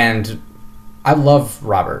 And I love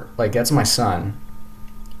Robert. Like, that's my son.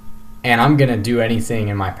 And I'm going to do anything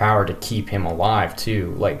in my power to keep him alive,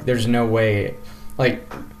 too. Like, there's no way... Like,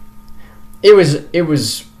 it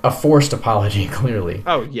was a forced apology, clearly.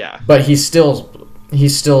 Oh, yeah. But he still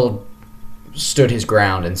stood his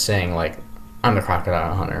ground in saying, like, I'm the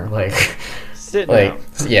crocodile hunter. Like... Sit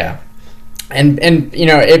like, down. Yeah. And you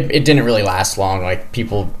know, it didn't really last long. Like,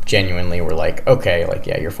 people genuinely were like, okay, like,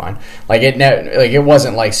 yeah, you're fine. Like, it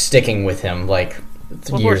wasn't like sticking with him like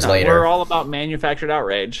years later. We're all about manufactured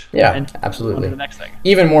outrage. Yeah, and absolutely. On to the next thing.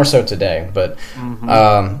 Even more so today, but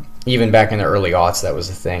even back in the early aughts, that was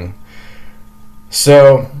a thing.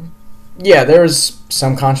 So yeah, there was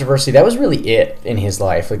some controversy. That was really it in his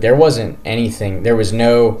life. Like, there wasn't anything. There's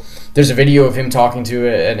a video of him talking to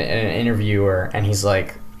an interviewer, and he's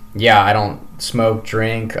like, yeah, I don't smoke,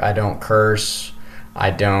 drink, I don't curse,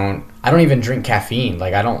 I don't even drink caffeine.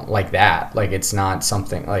 Like, I don't like that. Like, it's not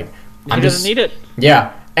something, like, he doesn't need it.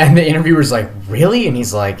 Yeah. And the interviewer's like, really? And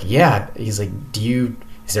he's like, yeah. He's like,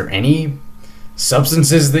 is there any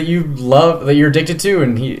substances that you love, that you're addicted to?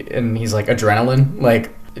 And he's like, adrenaline.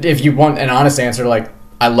 Like, if you want an honest answer, like,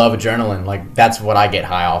 I love adrenaline. Like, that's what I get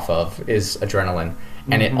high off of, is adrenaline.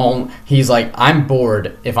 And he's like, I'm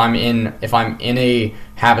bored if I'm in a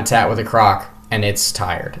habitat with a croc and it's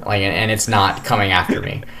tired, like, and it's not coming after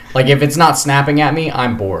me. Like, if it's not snapping at me,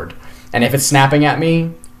 I'm bored. And if it's snapping at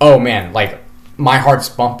me, oh man, like, my heart's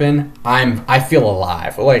bumping. I feel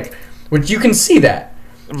alive. Like, which you can see that.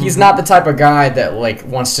 He's not the type of guy that, like,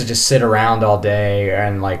 wants to just sit around all day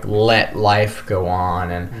and, like, let life go on.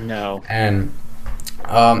 And no. And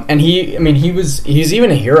he's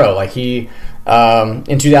even a hero. Like, he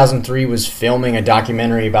in 2003 was filming a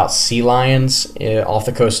documentary about sea lions off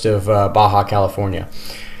the coast of Baja California,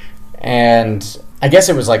 and I guess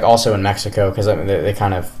it was, like, also in Mexico, because, I mean, they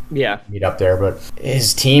kind of meet up there. But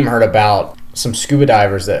his team heard about some scuba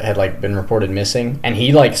divers that had, like, been reported missing, and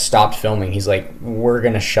he, like, stopped filming. He's like, we're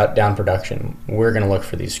gonna shut down production, we're gonna look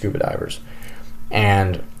for these scuba divers.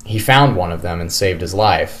 And he found one of them and saved his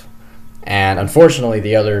life. And unfortunately,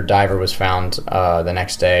 the other diver was found the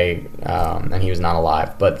next day, and he was not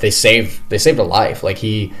alive. But they saved a life. Like,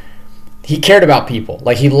 he cared about people.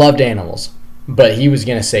 Like, he loved animals, but he was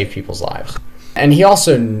gonna save people's lives. And he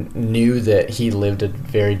also knew that he lived a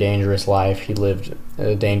very dangerous life. He had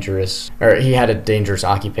a dangerous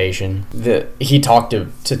occupation. He talked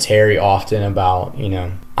to Terry often about, you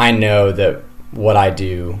know, I know that what I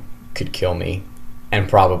do could kill me, and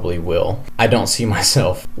probably will. I don't see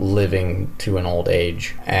myself living to an old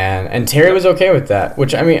age. And Terry was okay with that,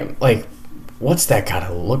 which, I mean, like, what's that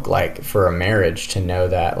gotta look like for a marriage, to know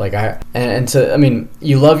that? Like,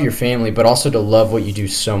 you love your family, but also to love what you do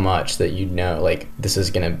so much that you know, like, this is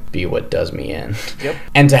gonna be what does me in. Yep.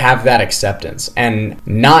 And to have that acceptance and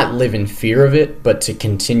not live in fear of it, but to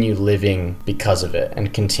continue living because of it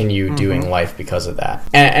and continue doing life because of that.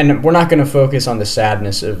 And we're not gonna focus on the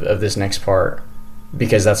sadness of this next part,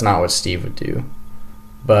 because that's not what Steve would do.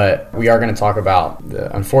 But we are going to talk about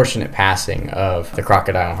the unfortunate passing of the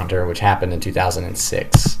crocodile hunter, which happened in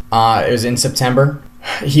 2006. It was in September.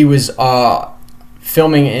 He was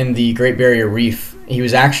filming in the Great Barrier Reef. He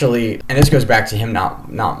was actually, and this goes back to him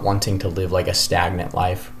not wanting to live, like, a stagnant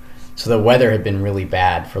life. So the weather had been really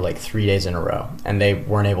bad for, like, 3 days in a row, and they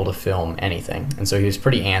weren't able to film anything. And so he was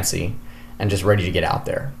pretty antsy and just ready to get out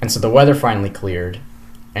there. And so the weather finally cleared,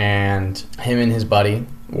 and him and his buddy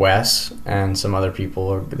Wes and some other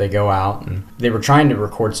people, they go out, and they were trying to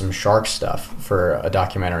record some shark stuff for a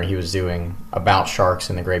documentary he was doing about sharks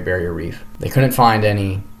in the Great Barrier Reef. They couldn't find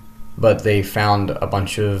any, but they found a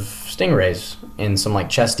bunch of stingrays in some, like,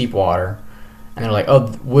 chest deep water, and they're like,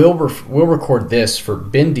 oh, we'll record this for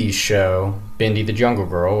Bindi's show, Bindi the Jungle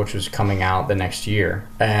Girl, which was coming out the next year.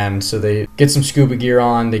 And so they get some scuba gear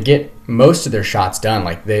on, they get most of their shots done.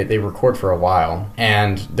 Like, they record for a while,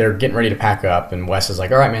 and they're getting ready to pack up, and Wes is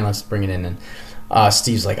like, all right, man, let's bring it in. And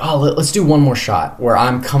Steve's like, oh, let's do one more shot where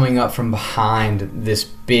I'm coming up from behind this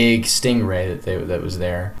big stingray that was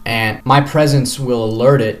there, and my presence will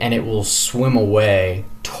alert it, and it will swim away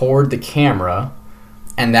toward the camera,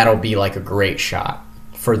 and that'll be, like, a great shot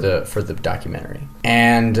for the documentary.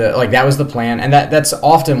 And like, that was the plan, and that's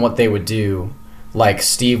often what they would do. Like,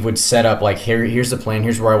 Steve would set up, like, here's the plan,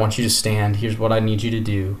 here's where I want you to stand, here's what I need you to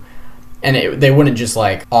do, And they wouldn't just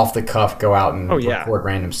like off the cuff go out and record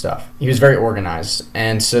random stuff. He was very organized.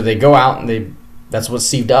 And so they go out and that's what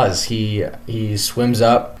Steve does. He swims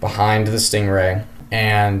up behind the stingray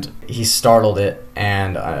and he startled it.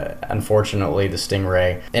 And unfortunately, the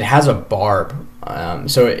stingray, it has a barb.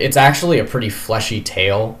 So it's actually a pretty fleshy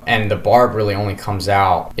tail. And the barb really only comes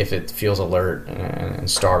out if it feels alert and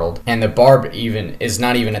startled. And the barb is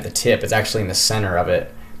not even at the tip. It's actually in the center of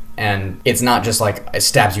it. And it's not just like it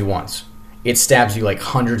stabs you once. It stabs you like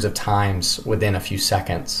hundreds of times within a few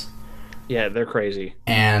seconds. Yeah, they're crazy.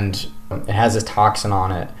 And it has a toxin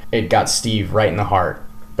on it. It got Steve right in the heart,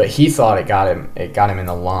 but he thought it got him in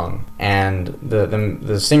the lung. And the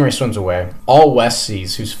stingray swims away. All Wes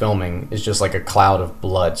sees, who's filming, is just like a cloud of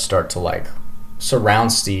blood start to like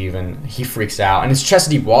surround Steve, and he freaks out. And it's chest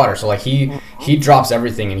deep water, so like he drops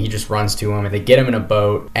everything and he just runs to him, and they get him in a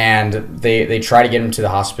boat and they try to get him to the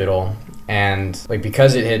hospital. And like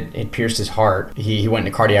because it pierced his heart, he went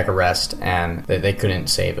into cardiac arrest, and they couldn't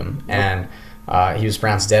save him. And he was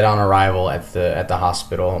pronounced dead on arrival at the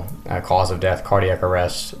hospital. Cause of death, cardiac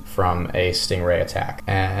arrest from a stingray attack.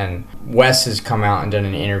 And Wes has come out and done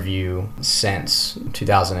an interview since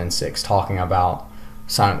 2006 talking about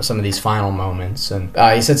some of these final moments. And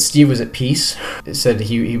he said Steve was at peace. He said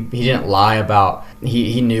he didn't lie about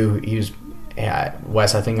he knew he was. Yeah,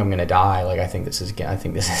 Wes, I think I'm gonna die. Like I think this is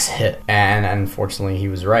it. And unfortunately, he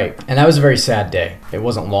was right. And that was a very sad day. It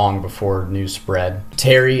wasn't long before news spread.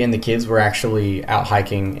 Terry and the kids were actually out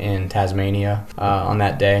hiking in Tasmania on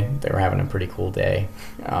that day. They were having a pretty cool day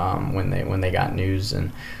when they got news,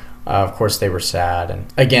 and of course they were sad.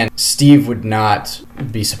 And again, Steve would not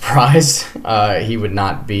be surprised. He would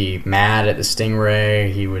not be mad at the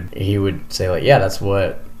stingray. He would say like, yeah, that's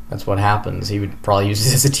what happens. He would probably use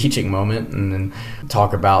it as a teaching moment and then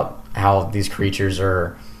talk about how these creatures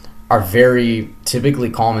are very typically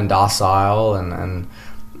calm and docile, and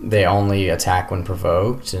they only attack when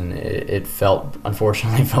provoked, and it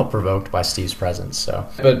unfortunately felt provoked by Steve's presence.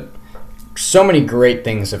 But so many great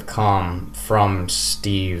things have come from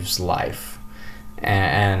Steve's life,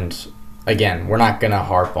 and again, we're not gonna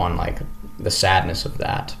harp on like the sadness of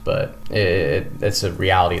that, but it's a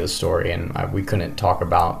reality of the story, and we couldn't talk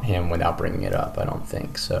about him without bringing it up, I don't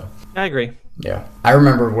think. So I agree. Yeah, I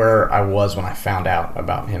remember where I was when I found out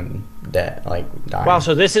about him dead, like dying. Wow,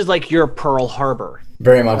 so this is like your Pearl Harbor.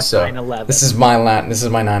 Very much so. 9/11. This is my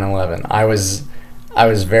 9/11. I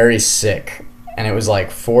was very sick, and it was like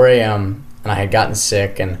 4 a.m. and I had gotten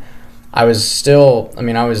sick, and I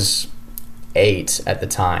was 8 at the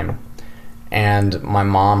time, and my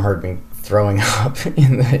mom heard me throwing up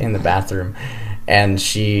in the bathroom, and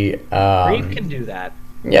she Reed can do that.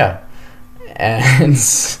 Yeah. And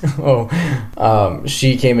so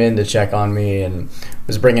she came in to check on me and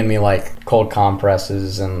was bringing me like cold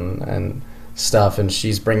compresses and stuff, and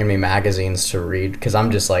she's bringing me magazines to read because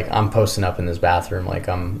I'm just like I'm posting up in this bathroom like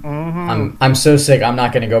I'm so sick I'm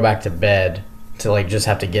not going to go back to bed to like just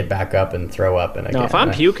have to get back up and throw up. And no, if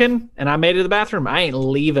I'm puking and I made it to the bathroom, I ain't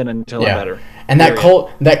leaving until I'm better. And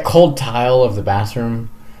that cold tile of the bathroom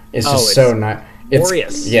is just so nice.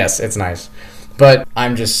 Glorious. Yes, it's nice. But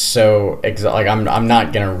I'm just so like I'm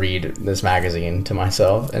not gonna read this magazine to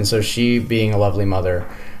myself. And so she, being a lovely mother,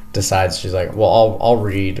 decides she's like, well, I'll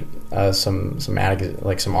read some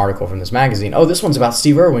article from this magazine. Oh, this one's about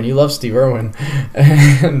Steve Erwin. You love Steve Erwin.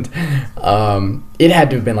 And it had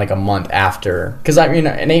to have been like a month after, because I mean,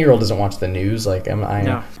 an 8-year-old doesn't watch the news like I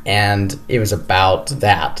know. And it was about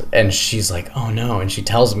that, and she's like, oh no, and she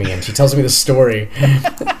tells me the story.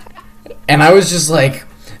 And I was just like,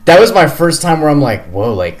 that was my first time where I'm like,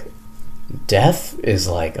 whoa, like death is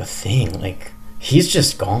like a thing, like he's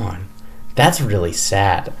just gone. That's really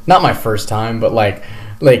sad. Not my first time, but like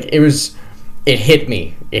it hit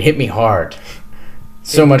me hard.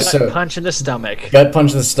 So much so. Gut punch in the stomach. Gut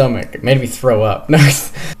punch in the stomach. It made me throw up.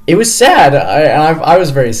 It was sad. I was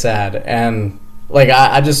very sad, and like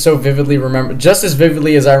I just so vividly remember, just as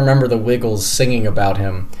vividly as I remember the Wiggles singing about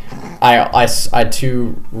him. I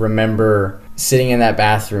too remember sitting in that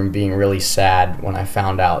bathroom being really sad when I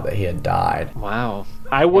found out that he had died. Wow.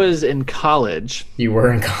 I was in college. You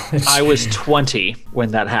were in college? I was 20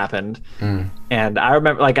 when that happened. And I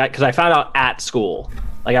remember, like, because I found out at school.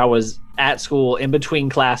 Like, I was at school in between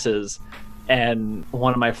classes, and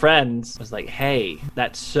one of my friends was like, hey,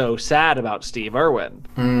 that's so sad about Steve Erwin.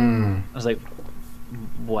 I was like,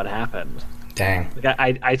 what happened? Dang. Like,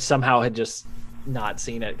 I somehow had just not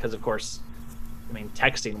seen it, because, of course, I mean,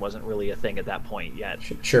 texting wasn't really a thing at that point yet.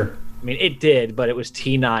 Sure. I mean, it did, but it was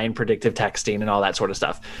T9 predictive texting and all that sort of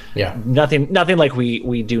stuff. Yeah. Nothing like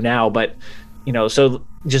we do now. But so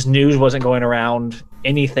just news wasn't going around,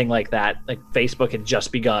 anything like that. Like Facebook had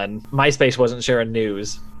just begun. MySpace wasn't sharing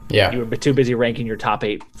news. Yeah. You were too busy ranking your top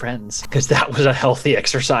 8 friends, because that was a healthy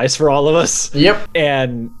exercise for all of us. Yep.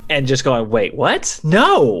 And just going, wait, what?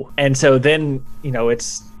 No. And so then,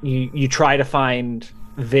 it's you try to find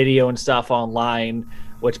video and stuff online,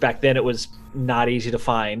 which back then it was not easy to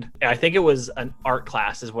find. I think it was an art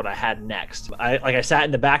class is what I had next. I sat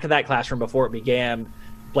in the back of that classroom before it began,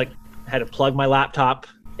 had to plug my laptop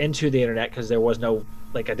into the internet because there was no,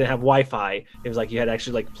 I didn't have Wi-Fi. It was you had to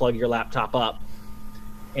actually plug your laptop up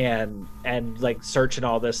and searching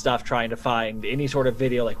all this stuff, trying to find any sort of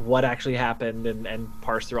video, what actually happened, and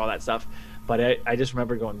parse through all that stuff. But I just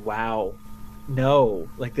remember going, wow, no,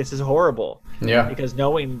 this is horrible. Yeah. Because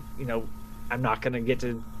knowing, I'm not going to get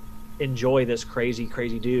to enjoy this crazy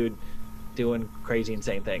dude doing crazy,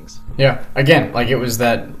 insane things. Yeah. Again, it was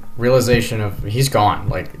that realization of he's gone.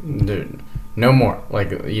 Dude, no more.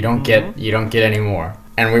 You don't get any more.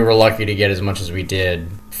 And we were lucky to get as much as we did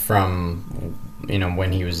from,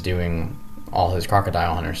 when he was doing all his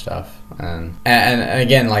Crocodile Hunter stuff. And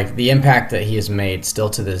again, the impact that he has made still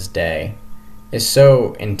to this day is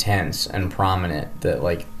so intense and prominent that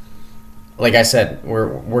like I said,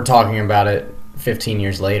 we're talking about it 15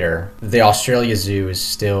 years later. The Australia Zoo is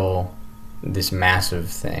still this massive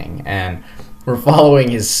thing, and we're following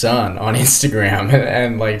his son on Instagram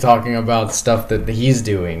and talking about stuff that he's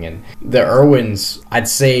doing. And the Erwins, I'd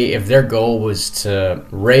say if their goal was to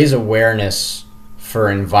raise awareness for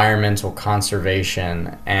environmental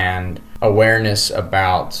conservation and awareness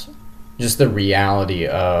about just the reality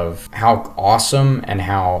of how awesome and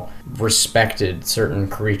how respected certain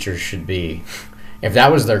creatures should be, if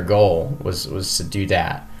that was their goal, was to do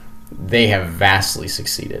that, they have vastly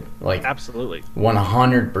succeeded. Absolutely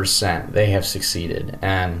 100% they have succeeded,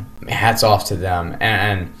 and hats off to them.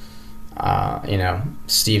 And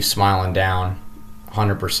Steve smiling down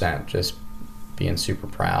 100%, just being super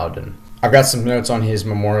proud. And I've got some notes on his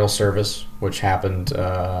memorial service, which happened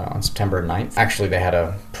on September 9th. Actually, they had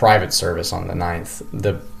a private service on the 9th.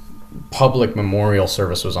 The public memorial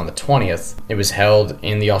service was on the 20th. It was held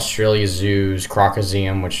in the Australia Zoo's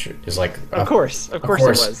Crocoseum, which is Of course it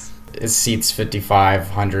was. It seats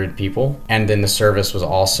 5,500 people. And then the service was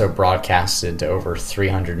also broadcasted to over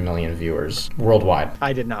 300 million viewers worldwide.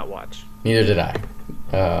 I did not watch. Neither did I,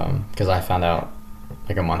 because I found out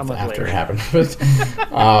a month after later. It happened. But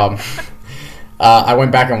I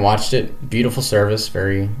went back and watched it. Beautiful service,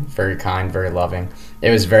 very, very kind, very loving. It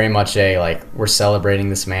was very much we're celebrating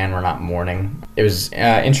this man, we're not mourning. It was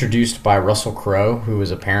introduced by Russell Crowe, who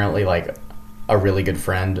was apparently a really good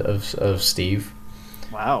friend of Steve.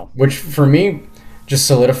 Wow. Which for me just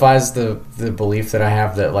solidifies the belief that I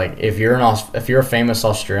have that if you're a famous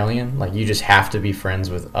Australian, you just have to be friends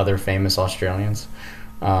with other famous Australians.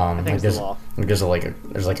 I think it's the law.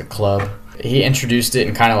 There's a club. He introduced it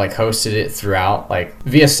and kind of hosted it throughout,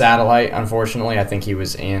 via satellite. Unfortunately, I think he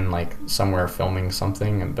was in somewhere filming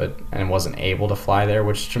something, and wasn't able to fly there.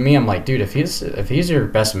 Which to me, I'm dude, if he's your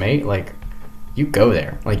best mate, you go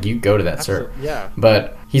there, you go to that service. Yeah.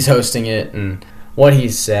 But he's hosting it, and what he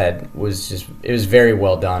said was it was very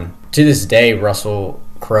well done. To this day, Russell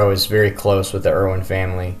Crowe is very close with the Erwin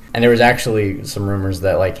family, and there was actually some rumors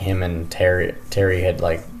that him and Terry had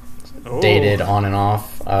dated on and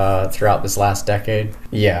off throughout this last decade.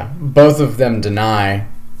 Yeah, both of them deny,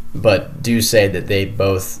 but do say that they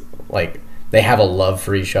both they have a love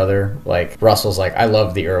for each other. Russell's I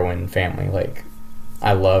love the Erwin family.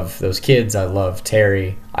 I love those kids. I love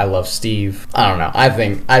Terry. I love Steve. I don't know. I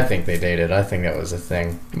think they dated. I think that was a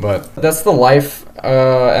thing. But that's the life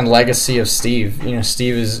and legacy of Steve.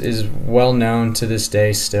 Steve is well known to this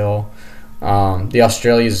day still. The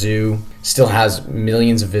Australia Zoo still has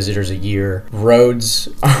millions of visitors a year. Roads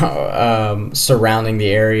surrounding the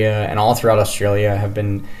area and all throughout Australia have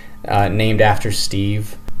been named after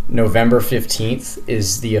Steve. November 15th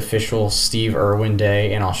is the official Steve Erwin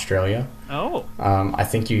Day in Australia. Oh. I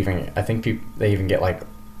think they even get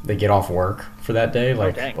they get off work for that day,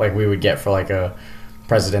 like we would get for a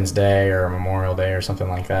President's Day or a Memorial Day or something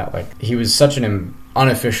like that. He was such an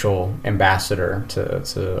unofficial ambassador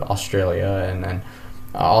to Australia, and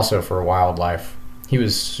also for wildlife. He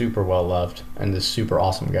was super well loved and this super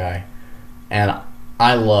awesome guy, and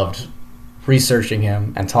I loved researching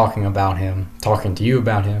him and talking to you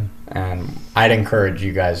about him. And I'd encourage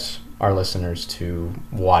you guys, our listeners, to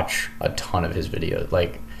watch a ton of his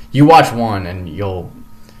videos. You watch one and you'll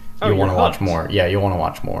want to watch more. Yeah, you'll want to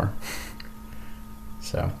watch more.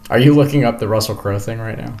 So, are you looking up the Russell Crowe thing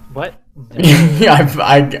right now? What? Yeah,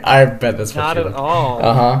 I bet that's what Not you at all.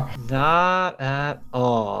 Uh-huh. Not at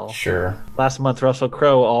all. Sure. Last month, Russell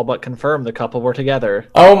Crowe all but confirmed the couple were together.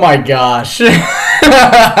 Oh my gosh.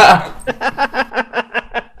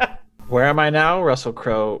 Where am I now? Russell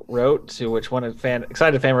Crowe wrote, to which one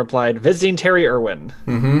excited fan replied, visiting Terry Erwin.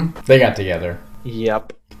 Mm-hmm. They got together.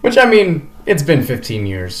 Yep. Which, I mean, it's been 15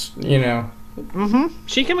 years, you know. Mm-hmm.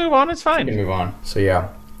 She can move on, it's fine. She can move on. So yeah.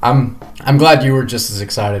 I'm glad you were just as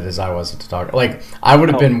excited as I was to talk. Like, I would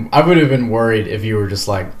have been worried if you were just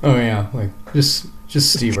like, oh yeah, like just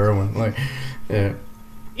Steve Erwin. Like, yeah.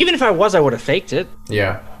 Even if I was, I would have faked it.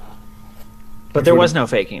 Yeah. But there was no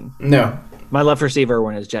faking. No. My love for Steve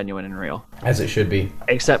Erwin is genuine and real. As it should be.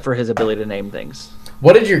 Except for his ability to name things.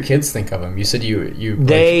 What did your kids think of him? You said you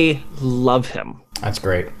They love him. That's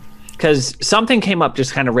great. Because something came up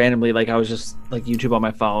just kind of randomly, like I was just like YouTube on my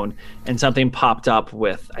phone, and something popped up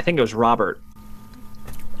with, I think it was Robert.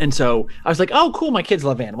 And so I was like, oh, cool, my kids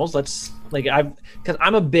love animals. Let's, like, because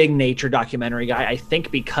I'm a big nature documentary guy. I think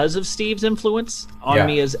because of Steve's influence on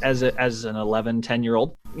me as an 11,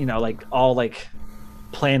 10-year-old, you know, like all like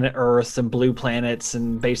Planet Earth and Blue Planets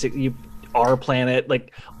and Our Planet,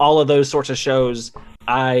 like all of those sorts of shows,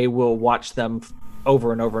 I will watch them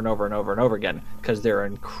over and over and over and over and over again because they're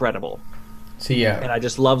incredible. So yeah, and I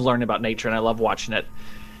just love learning about nature and I love watching it.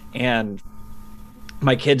 And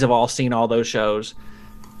my kids have all seen all those shows,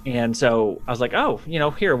 and so I was like, oh, you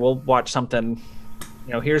know, here, we'll watch something.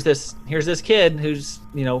 You know, here's this kid who's,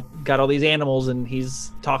 you know, got all these animals and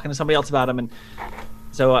he's talking to somebody else about them. And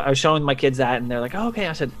so I was showing my kids that, and they're like, oh, okay.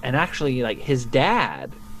 I said, and actually, like, his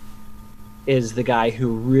dad is the guy who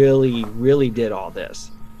really, really did all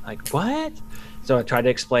this. Like, what? So I tried to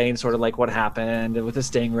explain sort of like what happened with the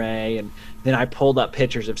stingray, and then I pulled up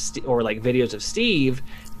pictures of videos of Steve,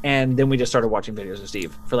 and then we just started watching videos of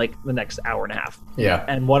Steve for like the next hour and a half. Yeah.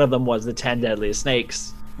 And one of them was the 10 deadliest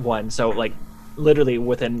snakes one. So like literally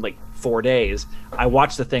within like 4 days, I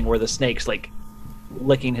watched the thing where the snake's like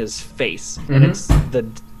licking his face, and it's the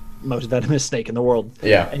most venomous snake in the world.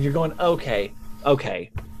 Yeah. And you're going, okay,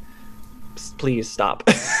 please stop.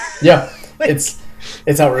 Yeah. It's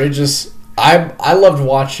outrageous. I loved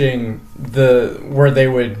watching where they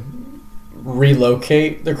would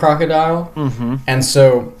relocate the crocodile. Mm-hmm. And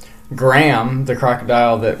so Graham, the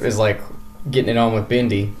crocodile that is like getting it on with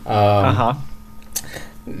Bindi,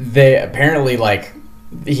 they apparently, like,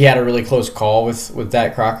 he had a really close call with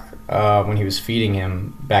that croc when he was feeding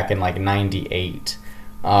him back in like 98.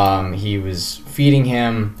 He was feeding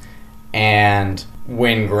him, and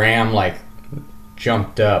when Graham like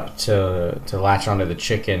jumped up to latch onto the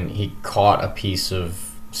chicken, he caught a piece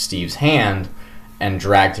of Steve's hand and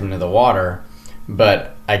dragged him to the water.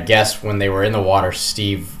 But I guess when they were in the water,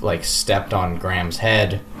 Steve like stepped on Graham's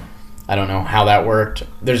head. I don't know how that worked.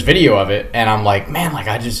 There's video of it, and I'm like, man, like,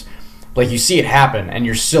 I just, like, you see it happen, and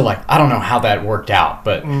you're still like, I don't know how that worked out.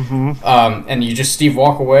 But and you just see Steve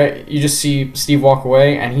walk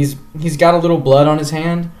away, and he's got a little blood on his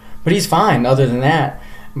hand, but he's fine other than that.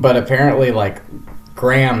 But apparently, like,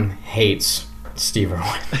 Graham hates Steve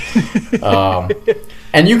Erwin.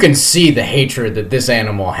 And you can see the hatred that this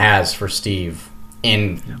animal has for Steve.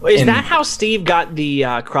 Is that how Steve got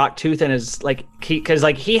the croc tooth in his, like, because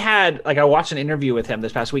like he had, like, I watched an interview with him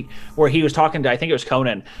this past week where he was talking to, I think it was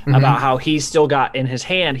Conan, about how he's still got in his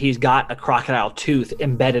hand, he's got a crocodile tooth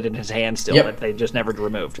embedded in his hand still that they just never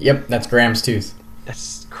removed. Yep, that's Graham's tooth.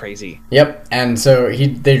 That's crazy. Yep, and so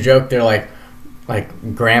they joke, they're like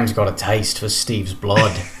Graham's got a taste for Steve's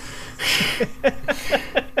blood.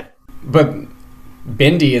 But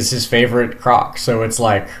Bindi is his favorite croc, so it's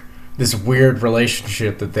like this weird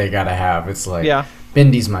relationship that they gotta have. It's like,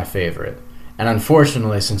 Bindi's my favorite, and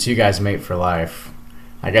unfortunately, since you guys mate for life,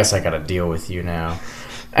 I guess I gotta deal with you now.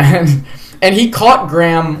 And he caught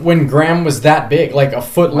Graham when Graham was that big, like a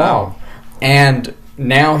foot long, and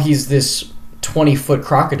now he's this 20-foot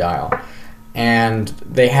crocodile. And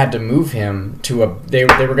they had to move him to they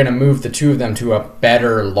were going to move the two of them to a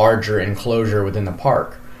better, larger enclosure within the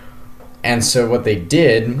park. And so what they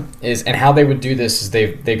did is, and how they would do this is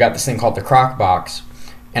they got this thing called the croc box,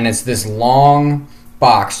 and it's this long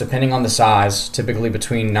box, depending on the size, typically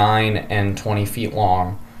between 9 and 20 feet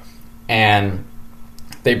long, and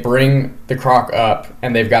they bring the croc up,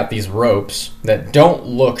 and they've got these ropes that don't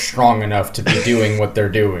look strong enough to be doing what they're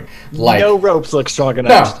doing. Like, no ropes look strong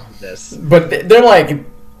enough to do this. But they're like,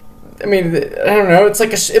 I mean, I don't know. It's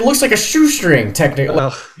like it looks like a shoestring, technically,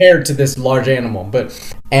 compared to this large animal.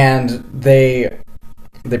 And they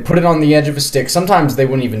put it on the edge of a stick. Sometimes they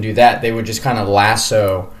wouldn't even do that. They would just kind of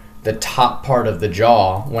lasso the top part of the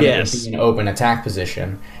jaw when it would be in open attack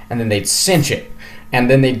position, and then they'd cinch it. and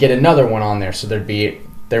then they'd get another one on there. So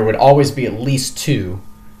there would always be at least 2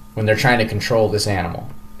 when they're trying to control this animal.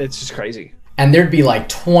 It's just crazy. And there'd be like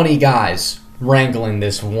 20 guys wrangling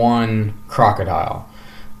this one crocodile,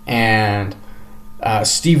 and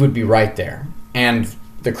Steve would be right there, and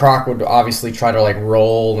the croc would obviously try to like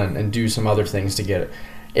roll and do some other things to get it.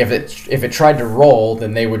 If it tried to roll,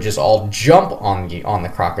 then they would just all jump on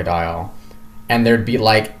the crocodile, and there'd be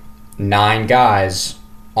like 9 guys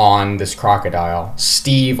on this crocodile.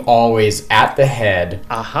 Steve always at the head,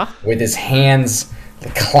 with his hands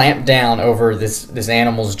clamped down over this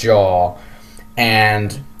animal's jaw,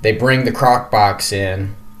 and they bring the croc box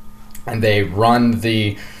in, and they run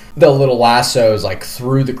the little lassos like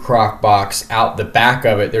through the croc box, out the back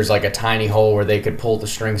of it. There's like a tiny hole where they could pull the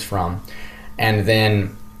strings from, and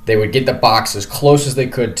then they would get the box as close as they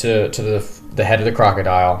could to the head of the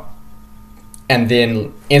crocodile, and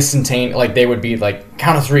then instantaneously, like, they would be like,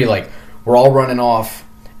 count of 3, like, we're all running off,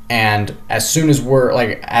 and as soon as we're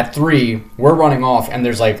like at 3, we're running off, and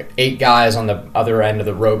there's like 8 guys on the other end of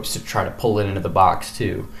the ropes to try to pull it into the box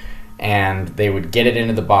too, and they would get it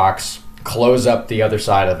into the box, close up the other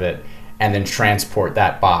side of it, and then transport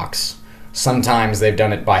that box. Sometimes they've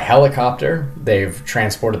done it by helicopter, they've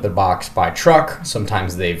transported the box by truck,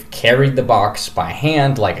 sometimes they've carried the box by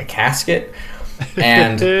hand like a casket,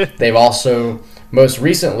 and they've also, most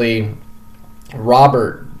recently,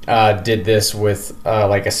 Robert did this with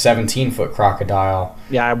like a 17-foot crocodile.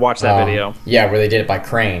 Yeah, I watched that video. Yeah, where they did it by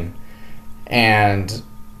crane, and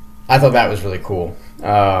I thought that was really cool.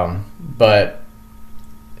 But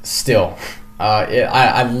still,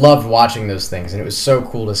 I loved watching those things, and it was so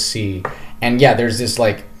cool to see. And yeah, there's this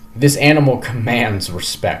animal commands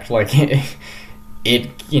respect. Like,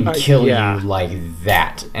 it can kill you like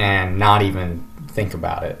that and not even think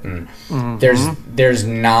about it. And there's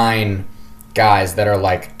 9 guys that are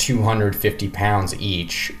like 250 pounds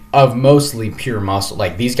each, of mostly pure muscle.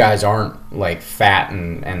 Like, these guys aren't like fat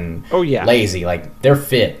and lazy. Like, they're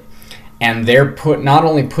fit, and they're not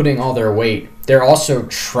only putting all their weight, they're also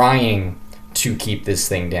trying to keep this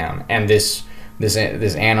thing down, and this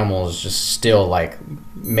animal is just still like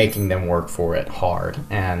making them work for it hard.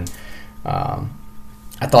 And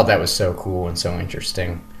I thought that was so cool and so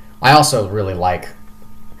interesting. I also really like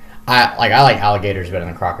alligators better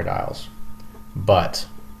than crocodiles, but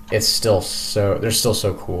they're still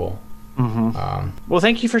so cool. Well,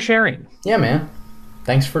 thank you for sharing. Yeah, man.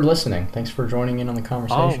 Thanks for listening. Thanks for joining in on the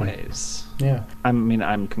conversation. Always. Yeah. I mean,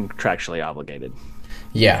 I'm contractually obligated.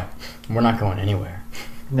 Yeah. We're not going anywhere.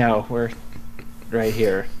 No, we're right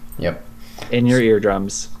here. Yep. In your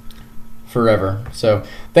eardrums. Forever. So,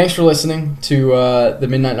 thanks for listening to the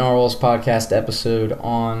Midnight Narwhals podcast episode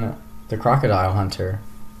on the crocodile hunter,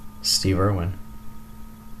 Steve Erwin.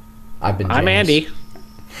 I'm James. Andy.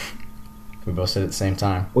 We both said it at the same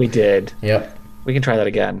time. We did. Yep. We can try that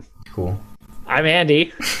again. Cool. I'm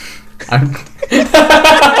Andy. And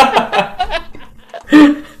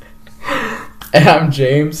I'm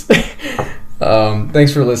James.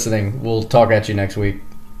 Thanks for listening. We'll talk at you next week.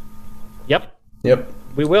 Yep. Yep.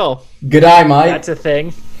 We will. Good eye, Mike. That's a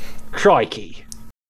thing. Crikey.